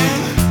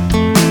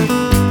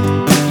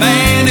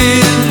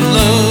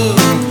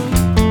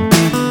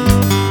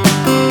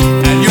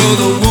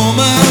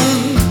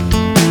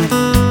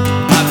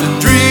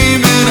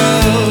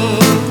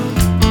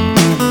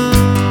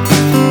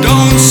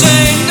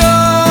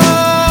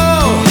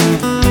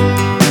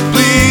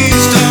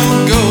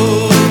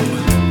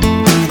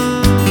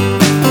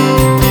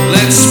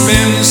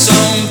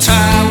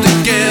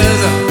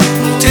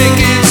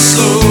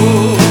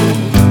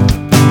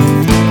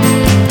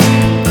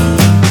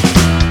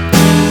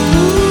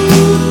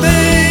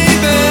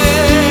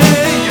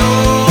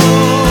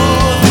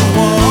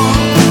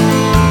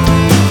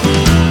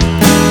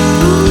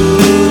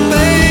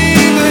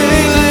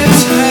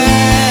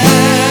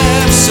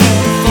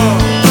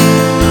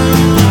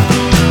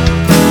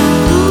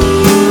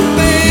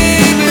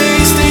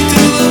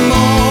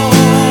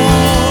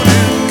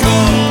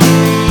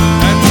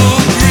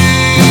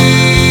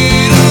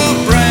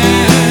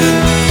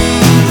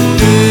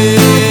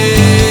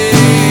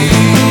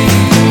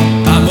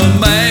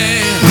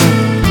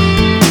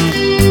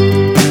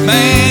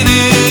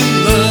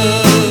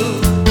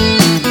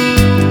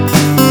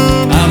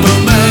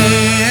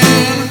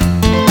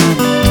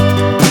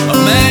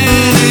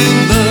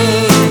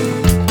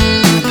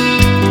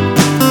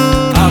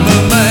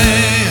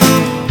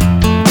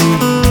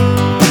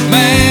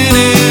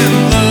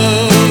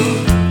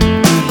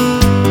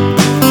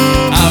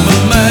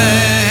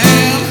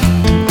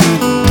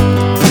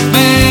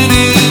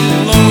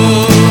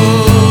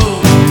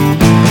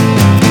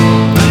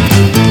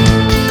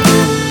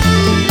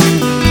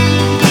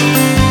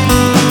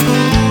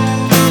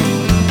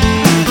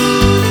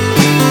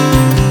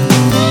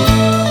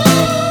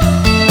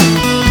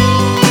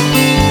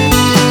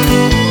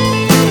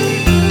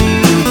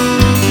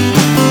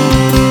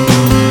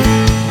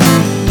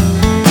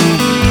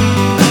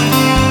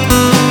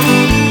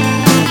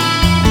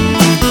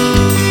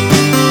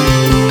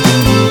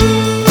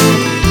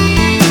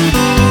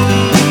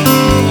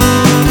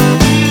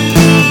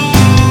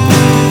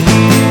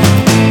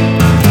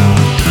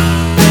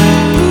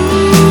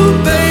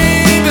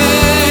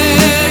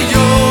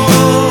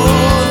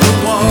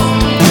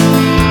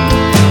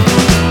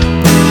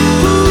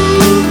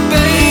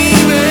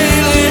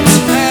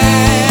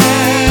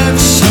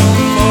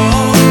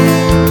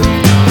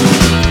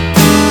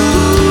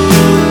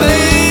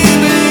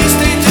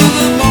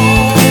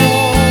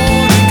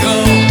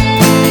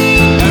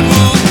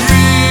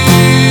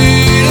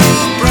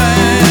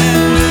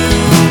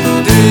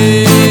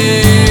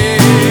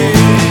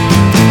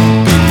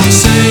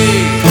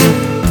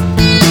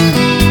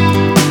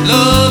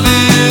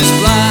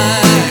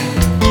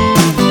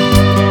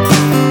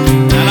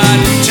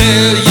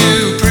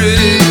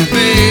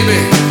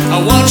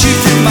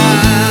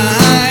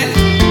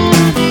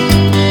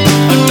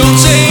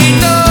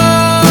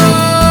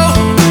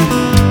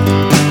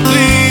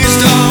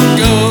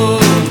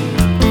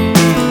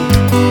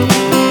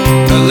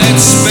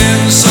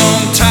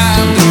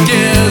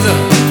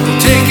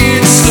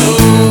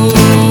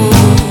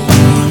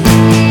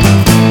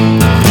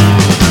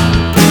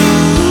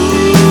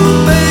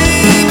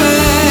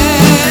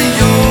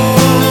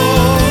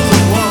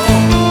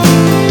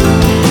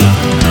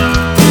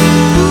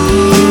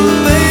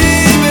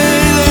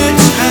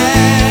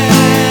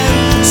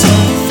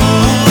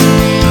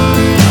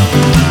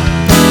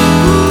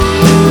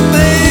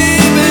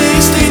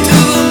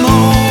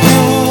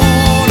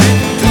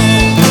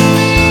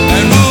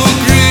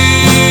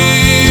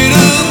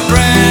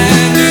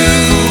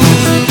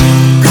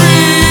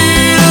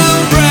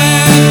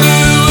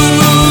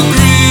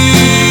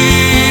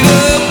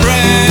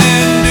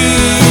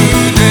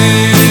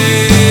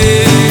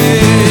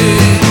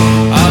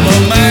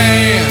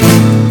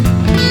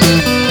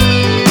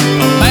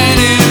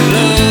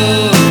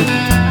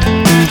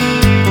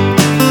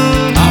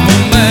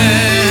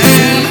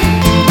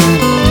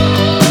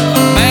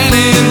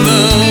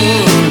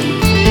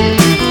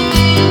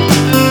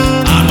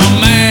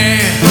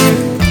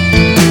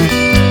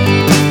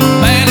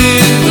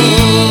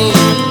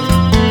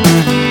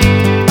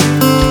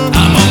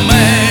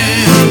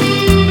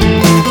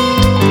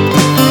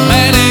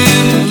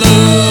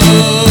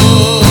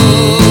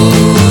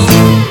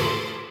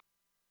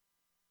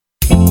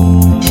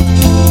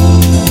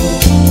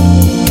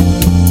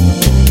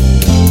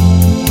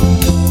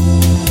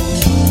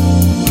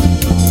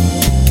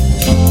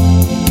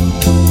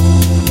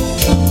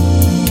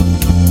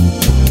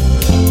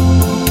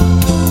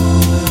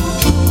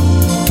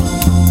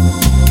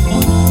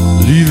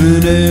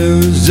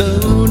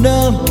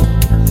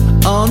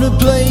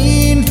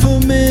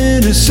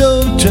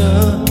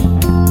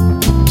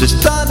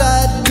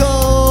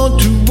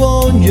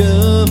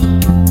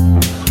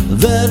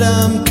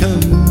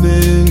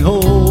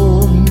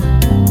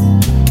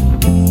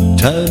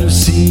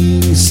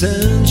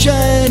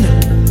sunshine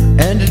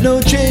and no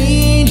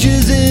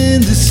changes in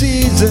the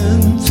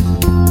seasons.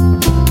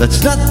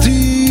 That's not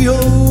the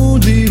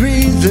only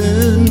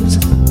reasons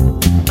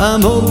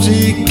I'm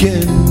homesick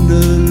and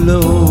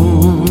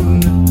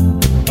alone.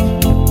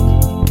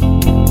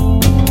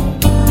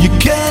 You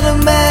can't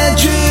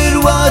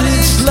imagine what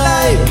it's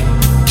like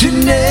to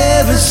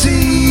never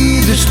see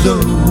the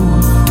snow,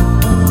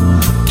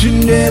 to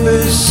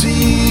never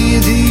see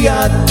the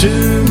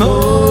autumn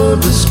or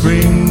the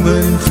spring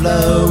when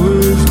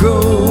flowers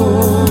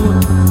grow.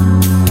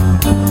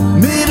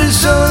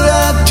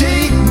 Minnesota,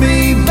 take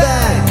me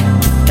back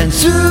and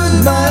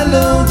soothe my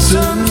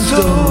lonesome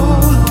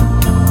soul.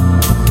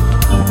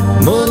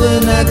 More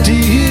than that,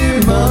 dear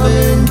Mom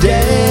and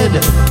Dad,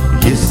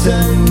 yes,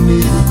 I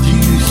miss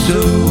you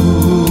so.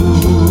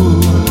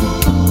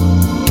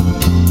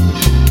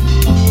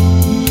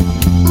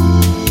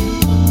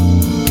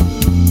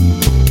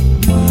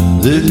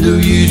 There's no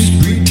use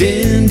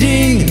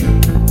pretending,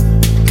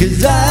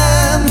 'cause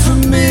I'm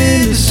from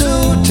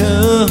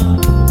Minnesota.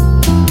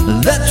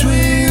 That's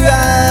where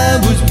I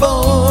was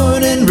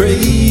born and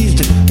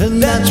raised,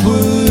 and that's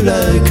what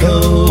I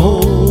call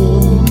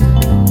home.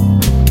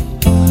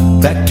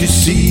 Back to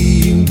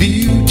seeing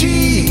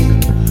beauty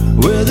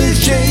where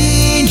there's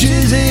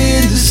changes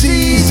in the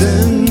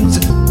seasons,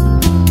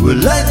 where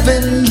life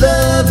and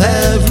love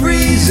have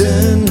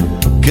reason,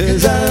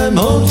 'cause I'm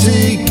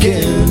homesick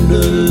and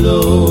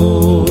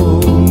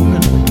alone.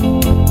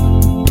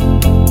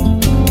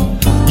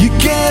 You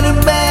can't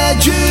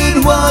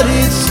imagine what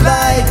it's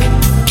like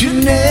to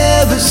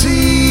never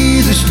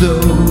see the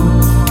snow,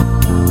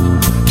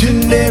 to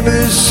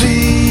never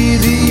see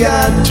the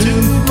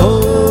autumn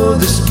or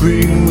the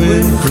spring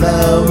when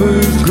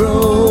flowers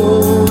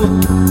grow.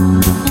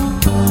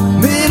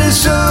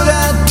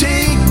 Minnesota,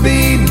 take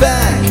me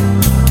back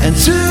and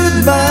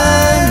soothe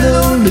my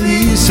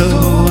lonely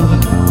soul.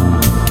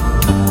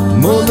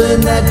 More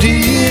than that,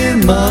 dear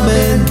Mom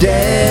and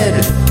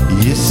Dad,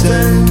 yes,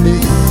 I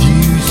miss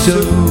you so.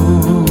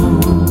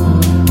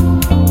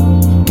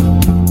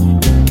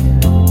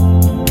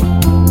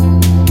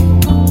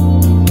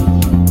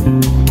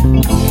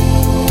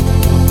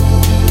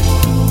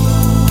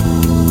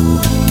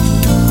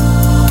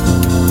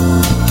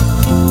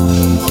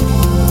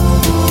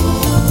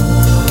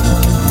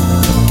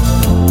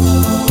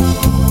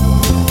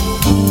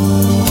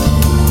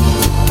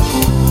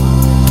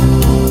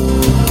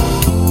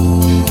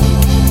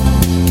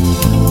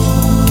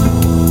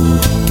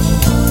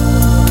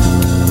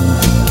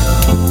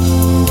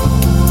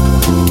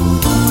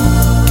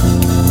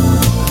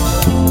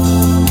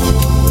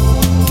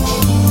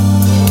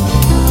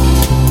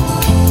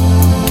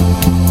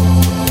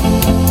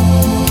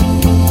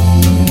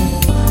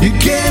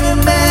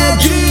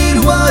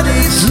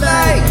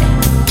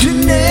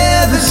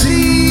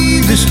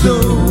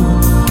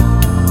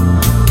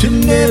 To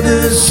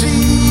never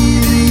see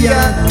the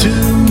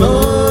autumn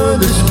or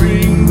the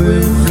spring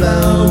when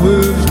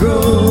flowers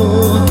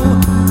grow.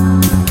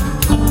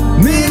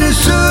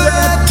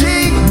 Minnesota,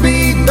 take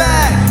me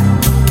back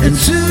and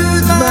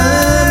soothe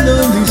my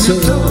lonely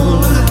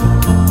soul.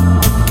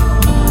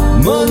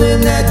 More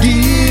than that,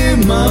 dear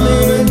Mom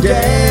and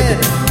Dad,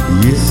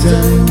 yes,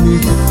 I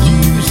miss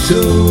you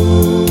so.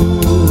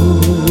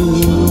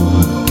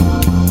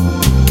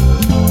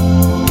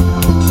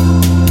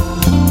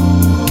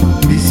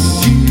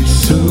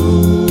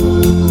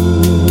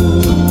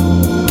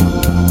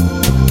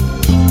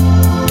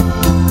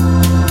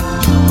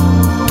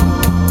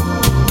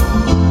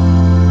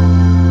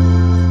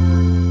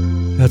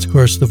 That's, of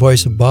course, the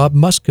voice of Bob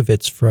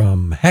Muskovitz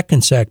from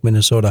Hackensack,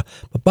 Minnesota.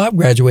 But Bob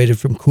graduated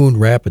from Coon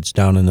Rapids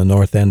down in the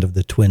north end of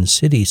the Twin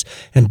Cities.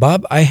 And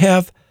Bob, I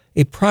have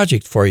a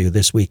project for you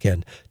this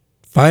weekend.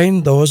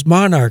 Find those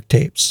Monarch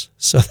tapes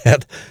so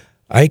that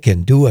I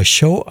can do a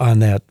show on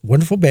that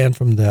wonderful band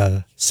from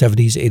the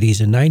 70s,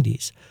 80s, and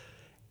 90s.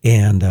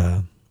 And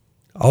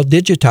I'll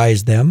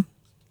digitize them,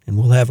 and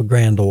we'll have a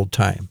grand old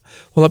time.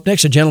 Well, up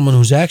next, a gentleman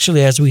who's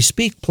actually, as we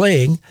speak,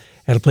 playing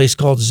at a place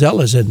called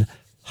Zella's in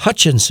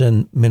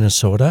Hutchinson,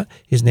 Minnesota.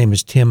 His name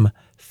is Tim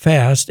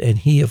Fast, and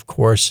he, of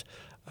course,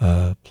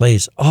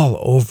 plays all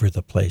over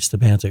the place. The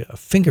band's a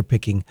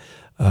finger-picking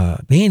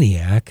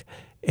maniac,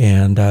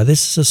 and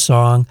this is a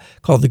song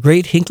called The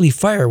Great Hinckley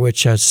Fire,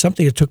 which is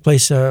something that took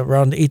place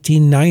around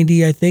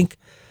 1890, I think.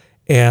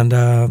 And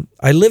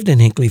I lived in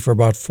Hinckley for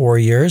about 4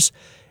 years,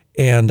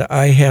 and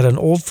I had an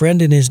old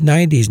friend in his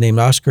 90s named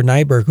Oscar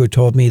Nyberg who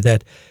told me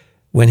that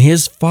when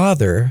his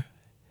father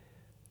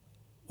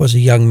was a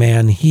young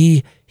man,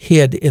 he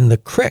hid in the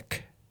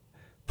creek,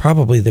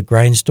 probably the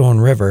Grindstone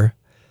River,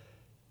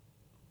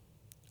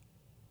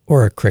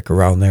 or a creek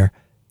around there,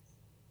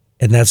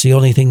 and that's the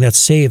only thing that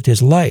saved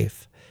his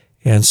life.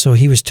 And so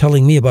he was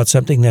telling me about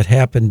something that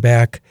happened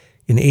back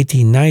in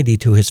 1890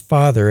 to his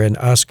father, and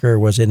Oscar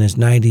was in his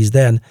 90s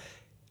then.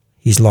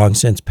 He's long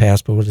since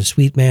passed, but what a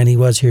sweet man he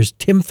was. Here's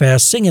Tim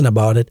Fast singing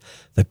about it,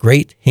 The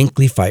Great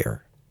Hinckley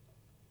Fire.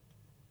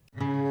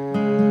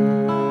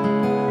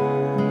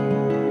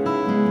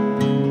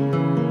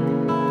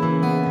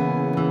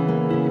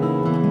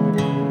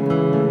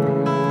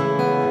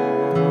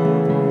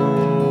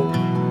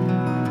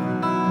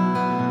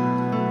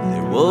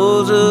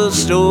 Was a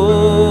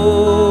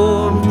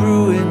storm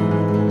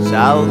brewing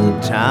south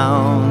of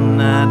town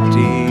that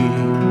day.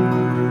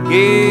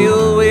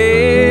 Gale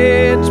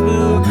winds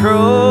blew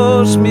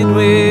across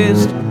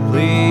Midwest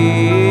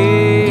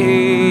plains.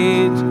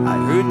 I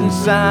heard the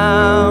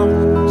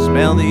sound,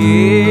 smelled the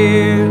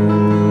air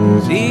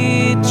as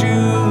it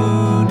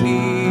drew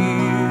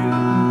near.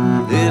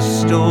 This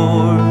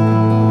storm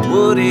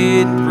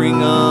wouldn't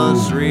bring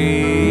us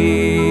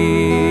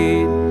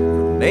rain.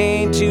 From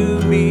Maine to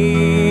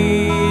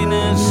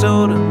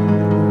Minnesota,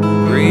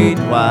 great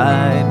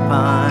white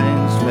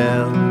pines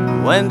fell.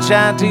 When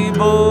shanty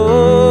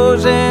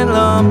boys and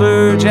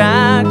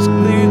lumberjacks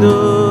cleared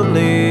the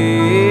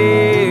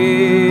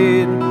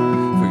land.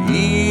 For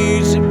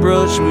years the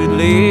brushwood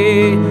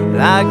lay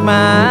like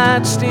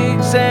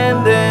matchsticks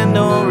and then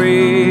no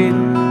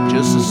rain.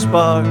 Just a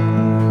spark,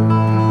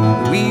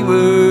 we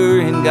were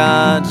in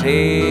God's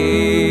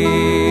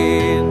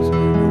hands. It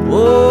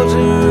was a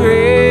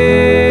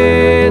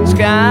red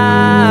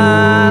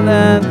sky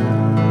that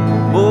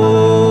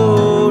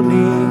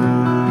morning,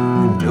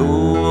 and no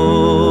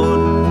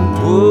one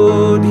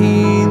would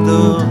heed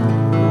the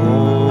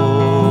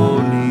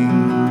warning.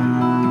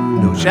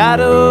 No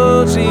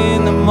shadows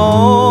in the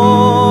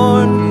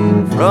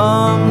morn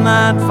from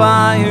that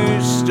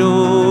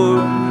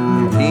firestorm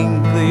in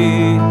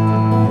Hinkley,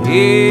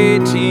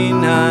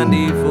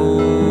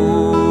 1894.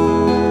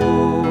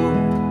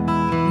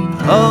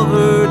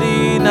 Covered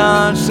in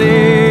our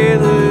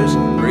sailors,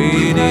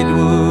 braided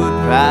wood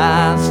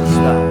pass us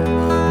by,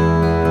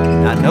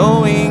 not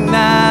knowing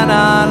that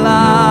our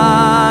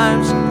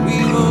lives we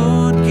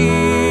would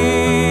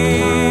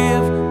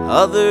give.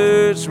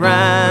 Others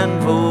ran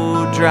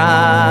for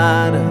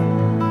dried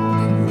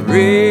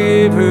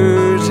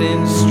rivers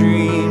and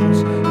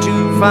streams to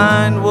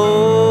find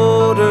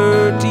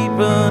water deep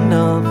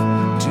enough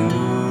to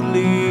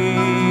live.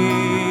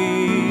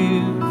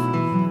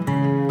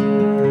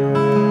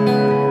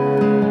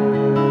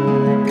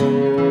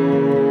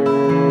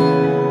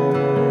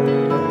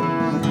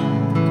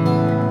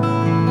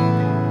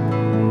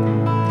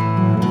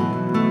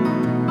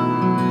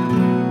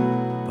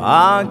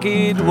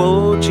 Pocket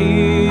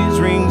watches,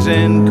 rings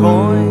and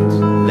coins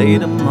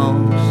laid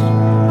amongst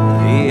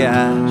the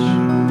ash.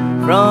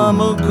 From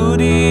who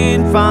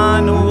couldn't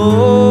find the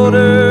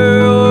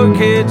water or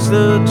catch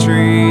the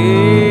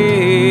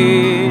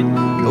trade.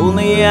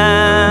 Only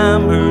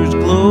embers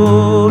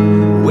glowed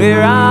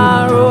where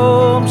our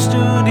home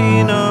stood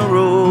in a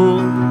row,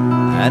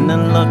 and the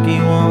lucky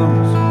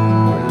ones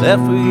were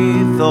left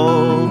with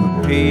all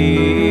the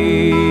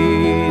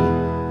pain.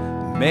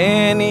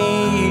 Many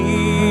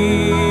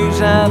years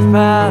have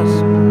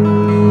passed,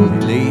 we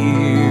lay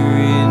here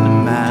in the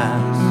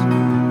mass,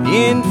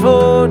 in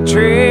for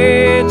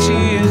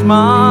trenches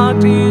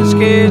marked his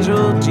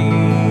casualties.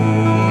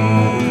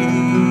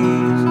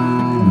 The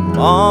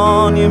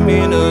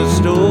monument of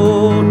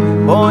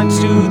stone points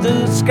to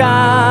the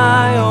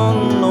sky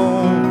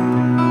unknown,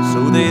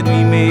 so that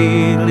we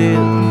may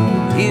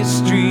live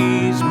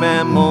history's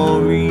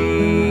memory.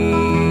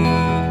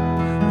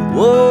 It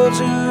was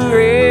a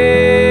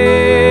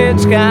red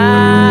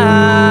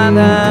sky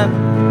that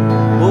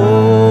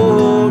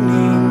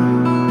morning,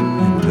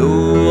 and no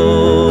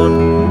one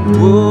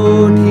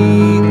would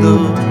heed the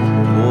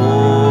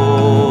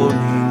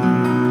warning.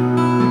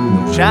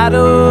 No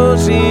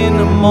shadows in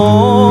the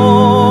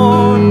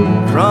morn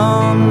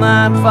from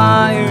that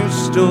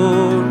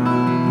firestorm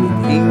in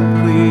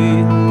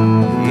Hinkley,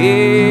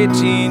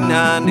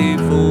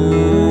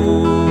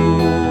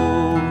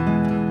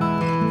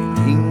 1894.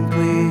 In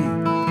Hinkley,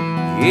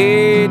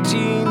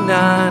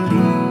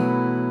 1894.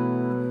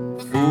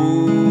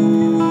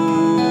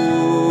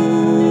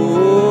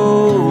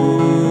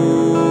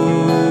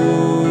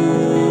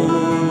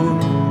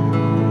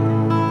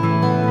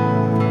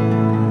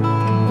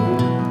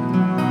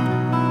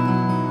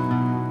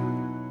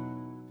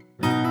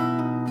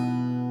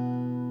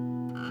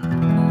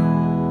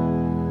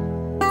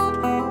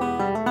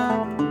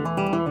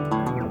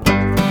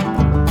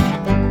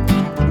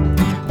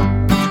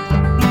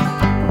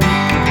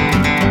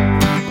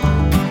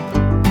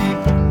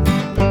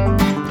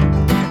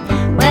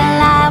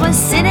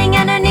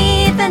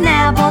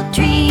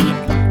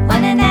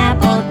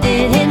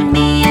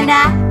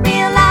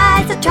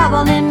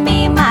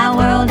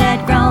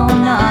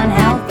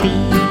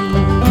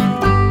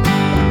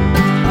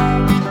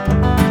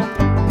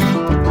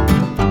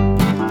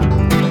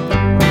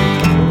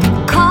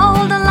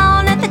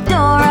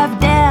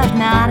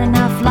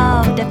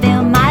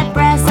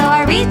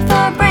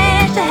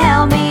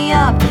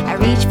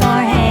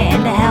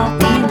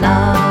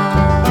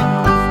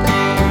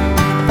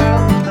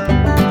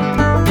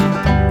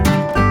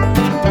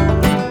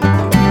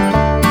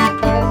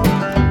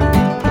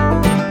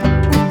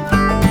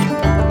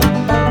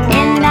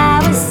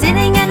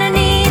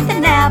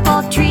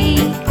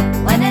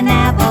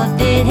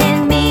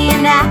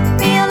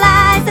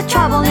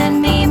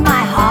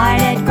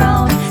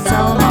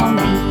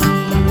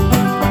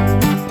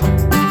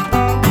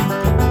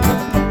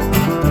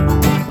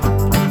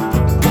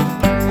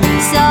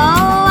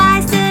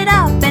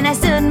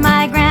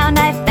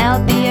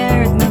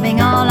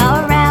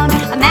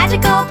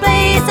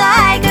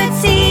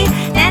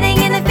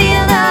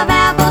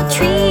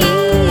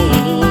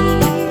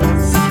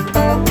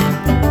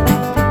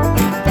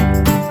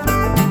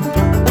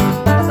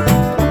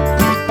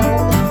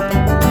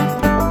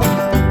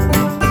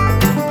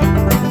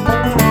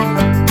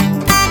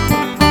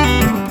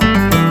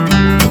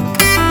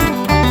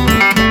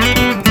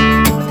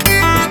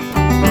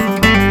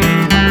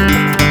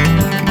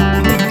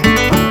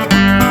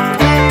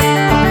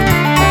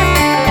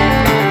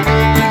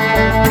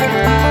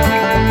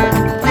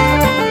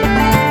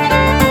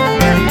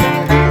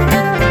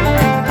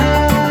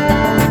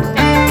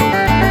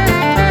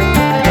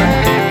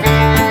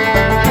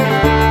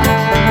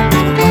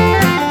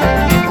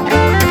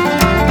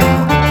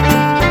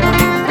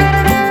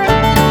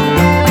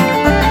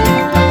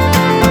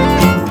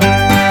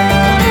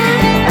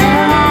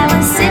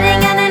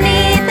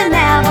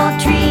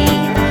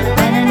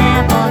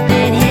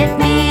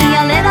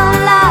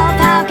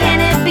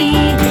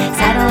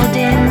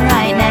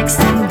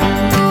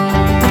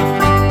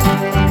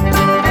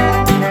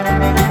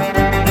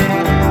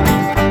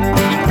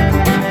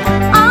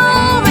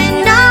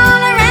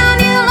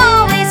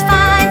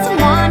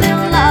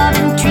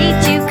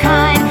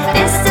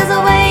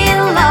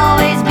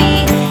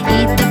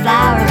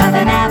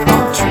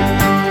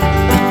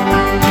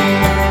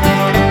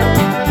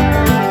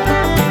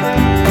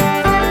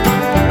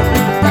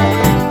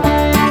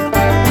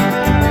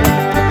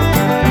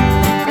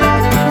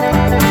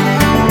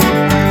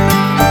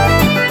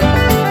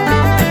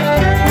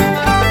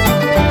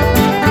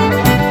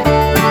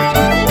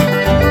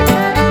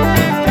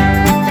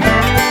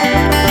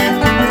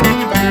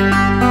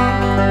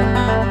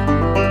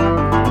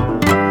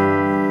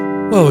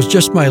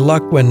 just my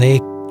luck when they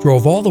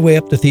drove all the way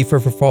up to Thief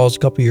River Falls a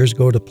couple years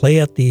ago to play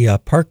at the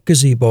Park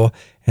Gazebo,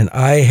 and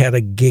I had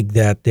a gig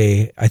that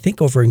day, I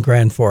think over in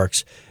Grand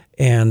Forks,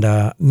 and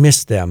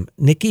missed them.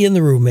 Nikki and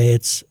the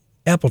Roommates,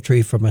 Apple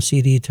Tree, from a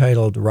CD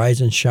titled Rise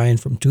and Shine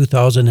from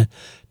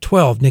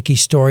 2012.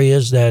 Nikki's story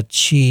is that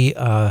she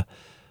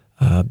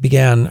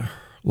began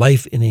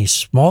life in a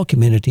small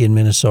community in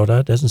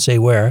Minnesota, doesn't say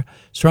where,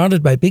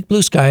 surrounded by big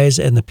blue skies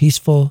and the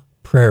peaceful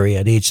prairie.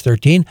 At age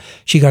 13,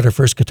 she got her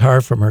first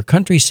guitar from her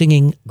country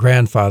singing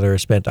grandfather,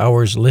 spent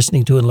hours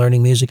listening to and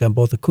learning music on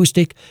both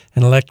acoustic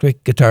and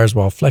electric guitars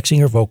while flexing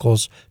her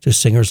vocals to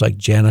singers like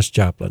Janis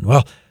Joplin.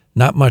 Well,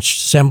 not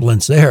much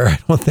semblance there, I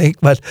don't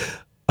think, but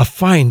a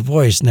fine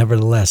voice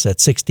nevertheless.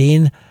 At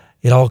 16,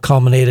 it all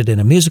culminated in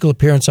a musical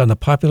appearance on the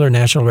popular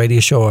national radio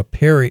show, A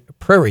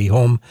Prairie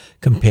Home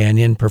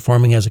Companion,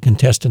 performing as a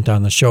contestant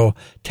on the show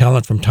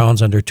Talent from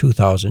Towns Under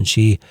 2000.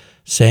 She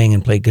sang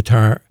and played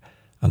guitar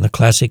on the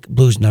classic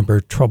blues number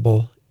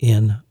Trouble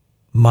in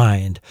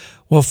Mind.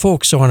 Well,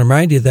 folks, I want to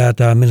remind you that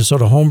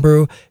Minnesota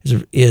Homebrew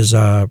is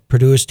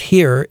produced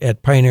here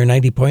at Pioneer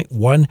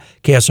 90.1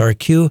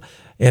 KSRQ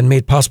and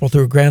made possible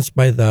through grants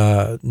by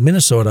the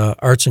Minnesota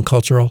Arts and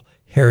Cultural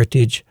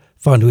Heritage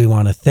Fund. We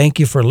want to thank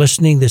you for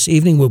listening this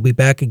evening. We'll be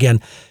back again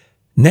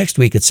next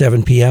week at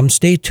 7 p.m.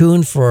 Stay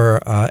tuned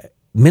for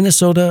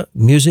Minnesota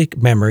Music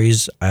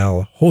Memories.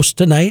 I'll host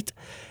tonight,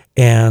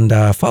 and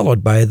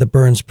followed by the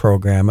Burns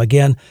program.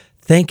 Again,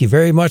 thank you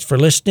very much for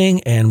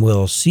listening, and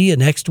we'll see you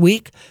next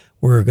week.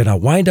 We're going to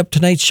wind up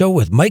tonight's show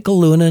with Michael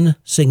Loonan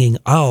singing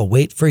I'll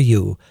Wait for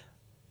You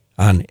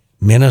on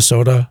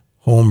Minnesota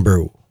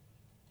Homebrew.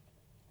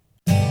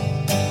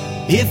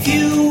 If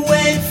you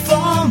wait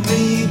for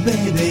me,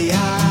 baby,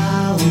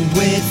 I'll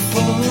wait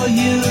for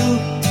you.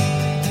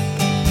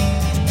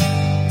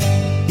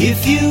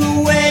 If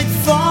you wait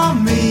for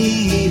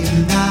me,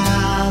 and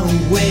I'll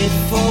wait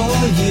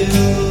for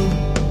you.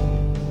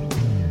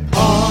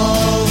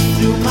 All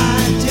through my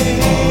day,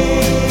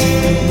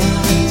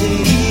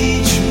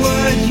 each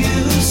word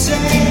you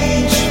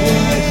say,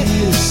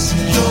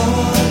 your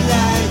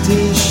light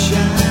is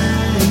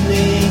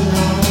shining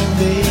on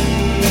me.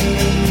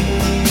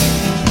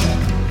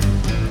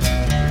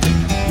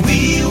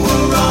 We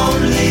were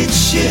only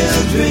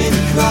children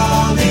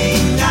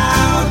crawling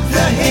out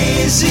the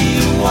hazy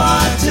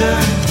water,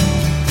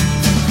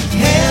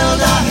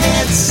 held our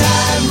heads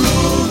high,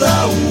 ruled the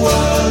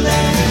world,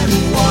 and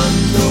won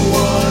the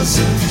wars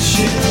of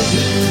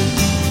children.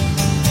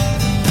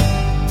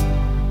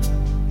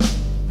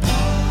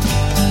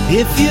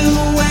 If you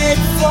wait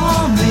for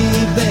me,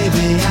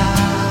 baby,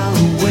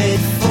 I'll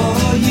wait for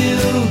you.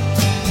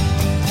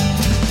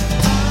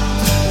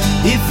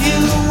 If you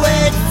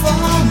wait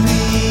for me,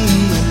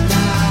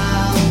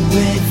 I'll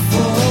wait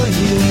for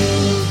you.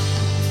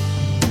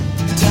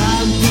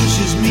 Time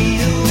pushes me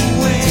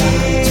away.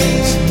 Time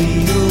takes me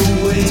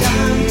away.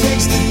 Time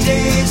takes the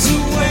days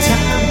away.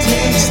 Time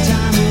takes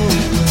time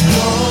away.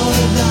 Your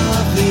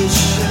love is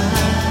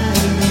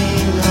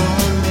shining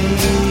on me.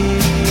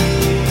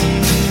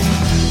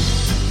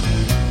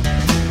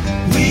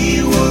 We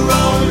were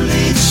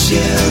only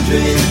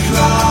children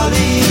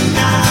crawling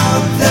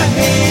out the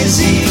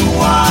hazy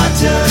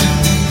water,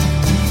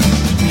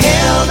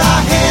 held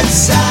our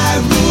heads high,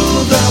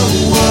 ruled the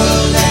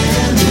world,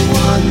 and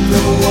won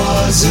the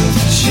wars of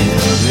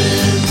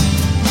children.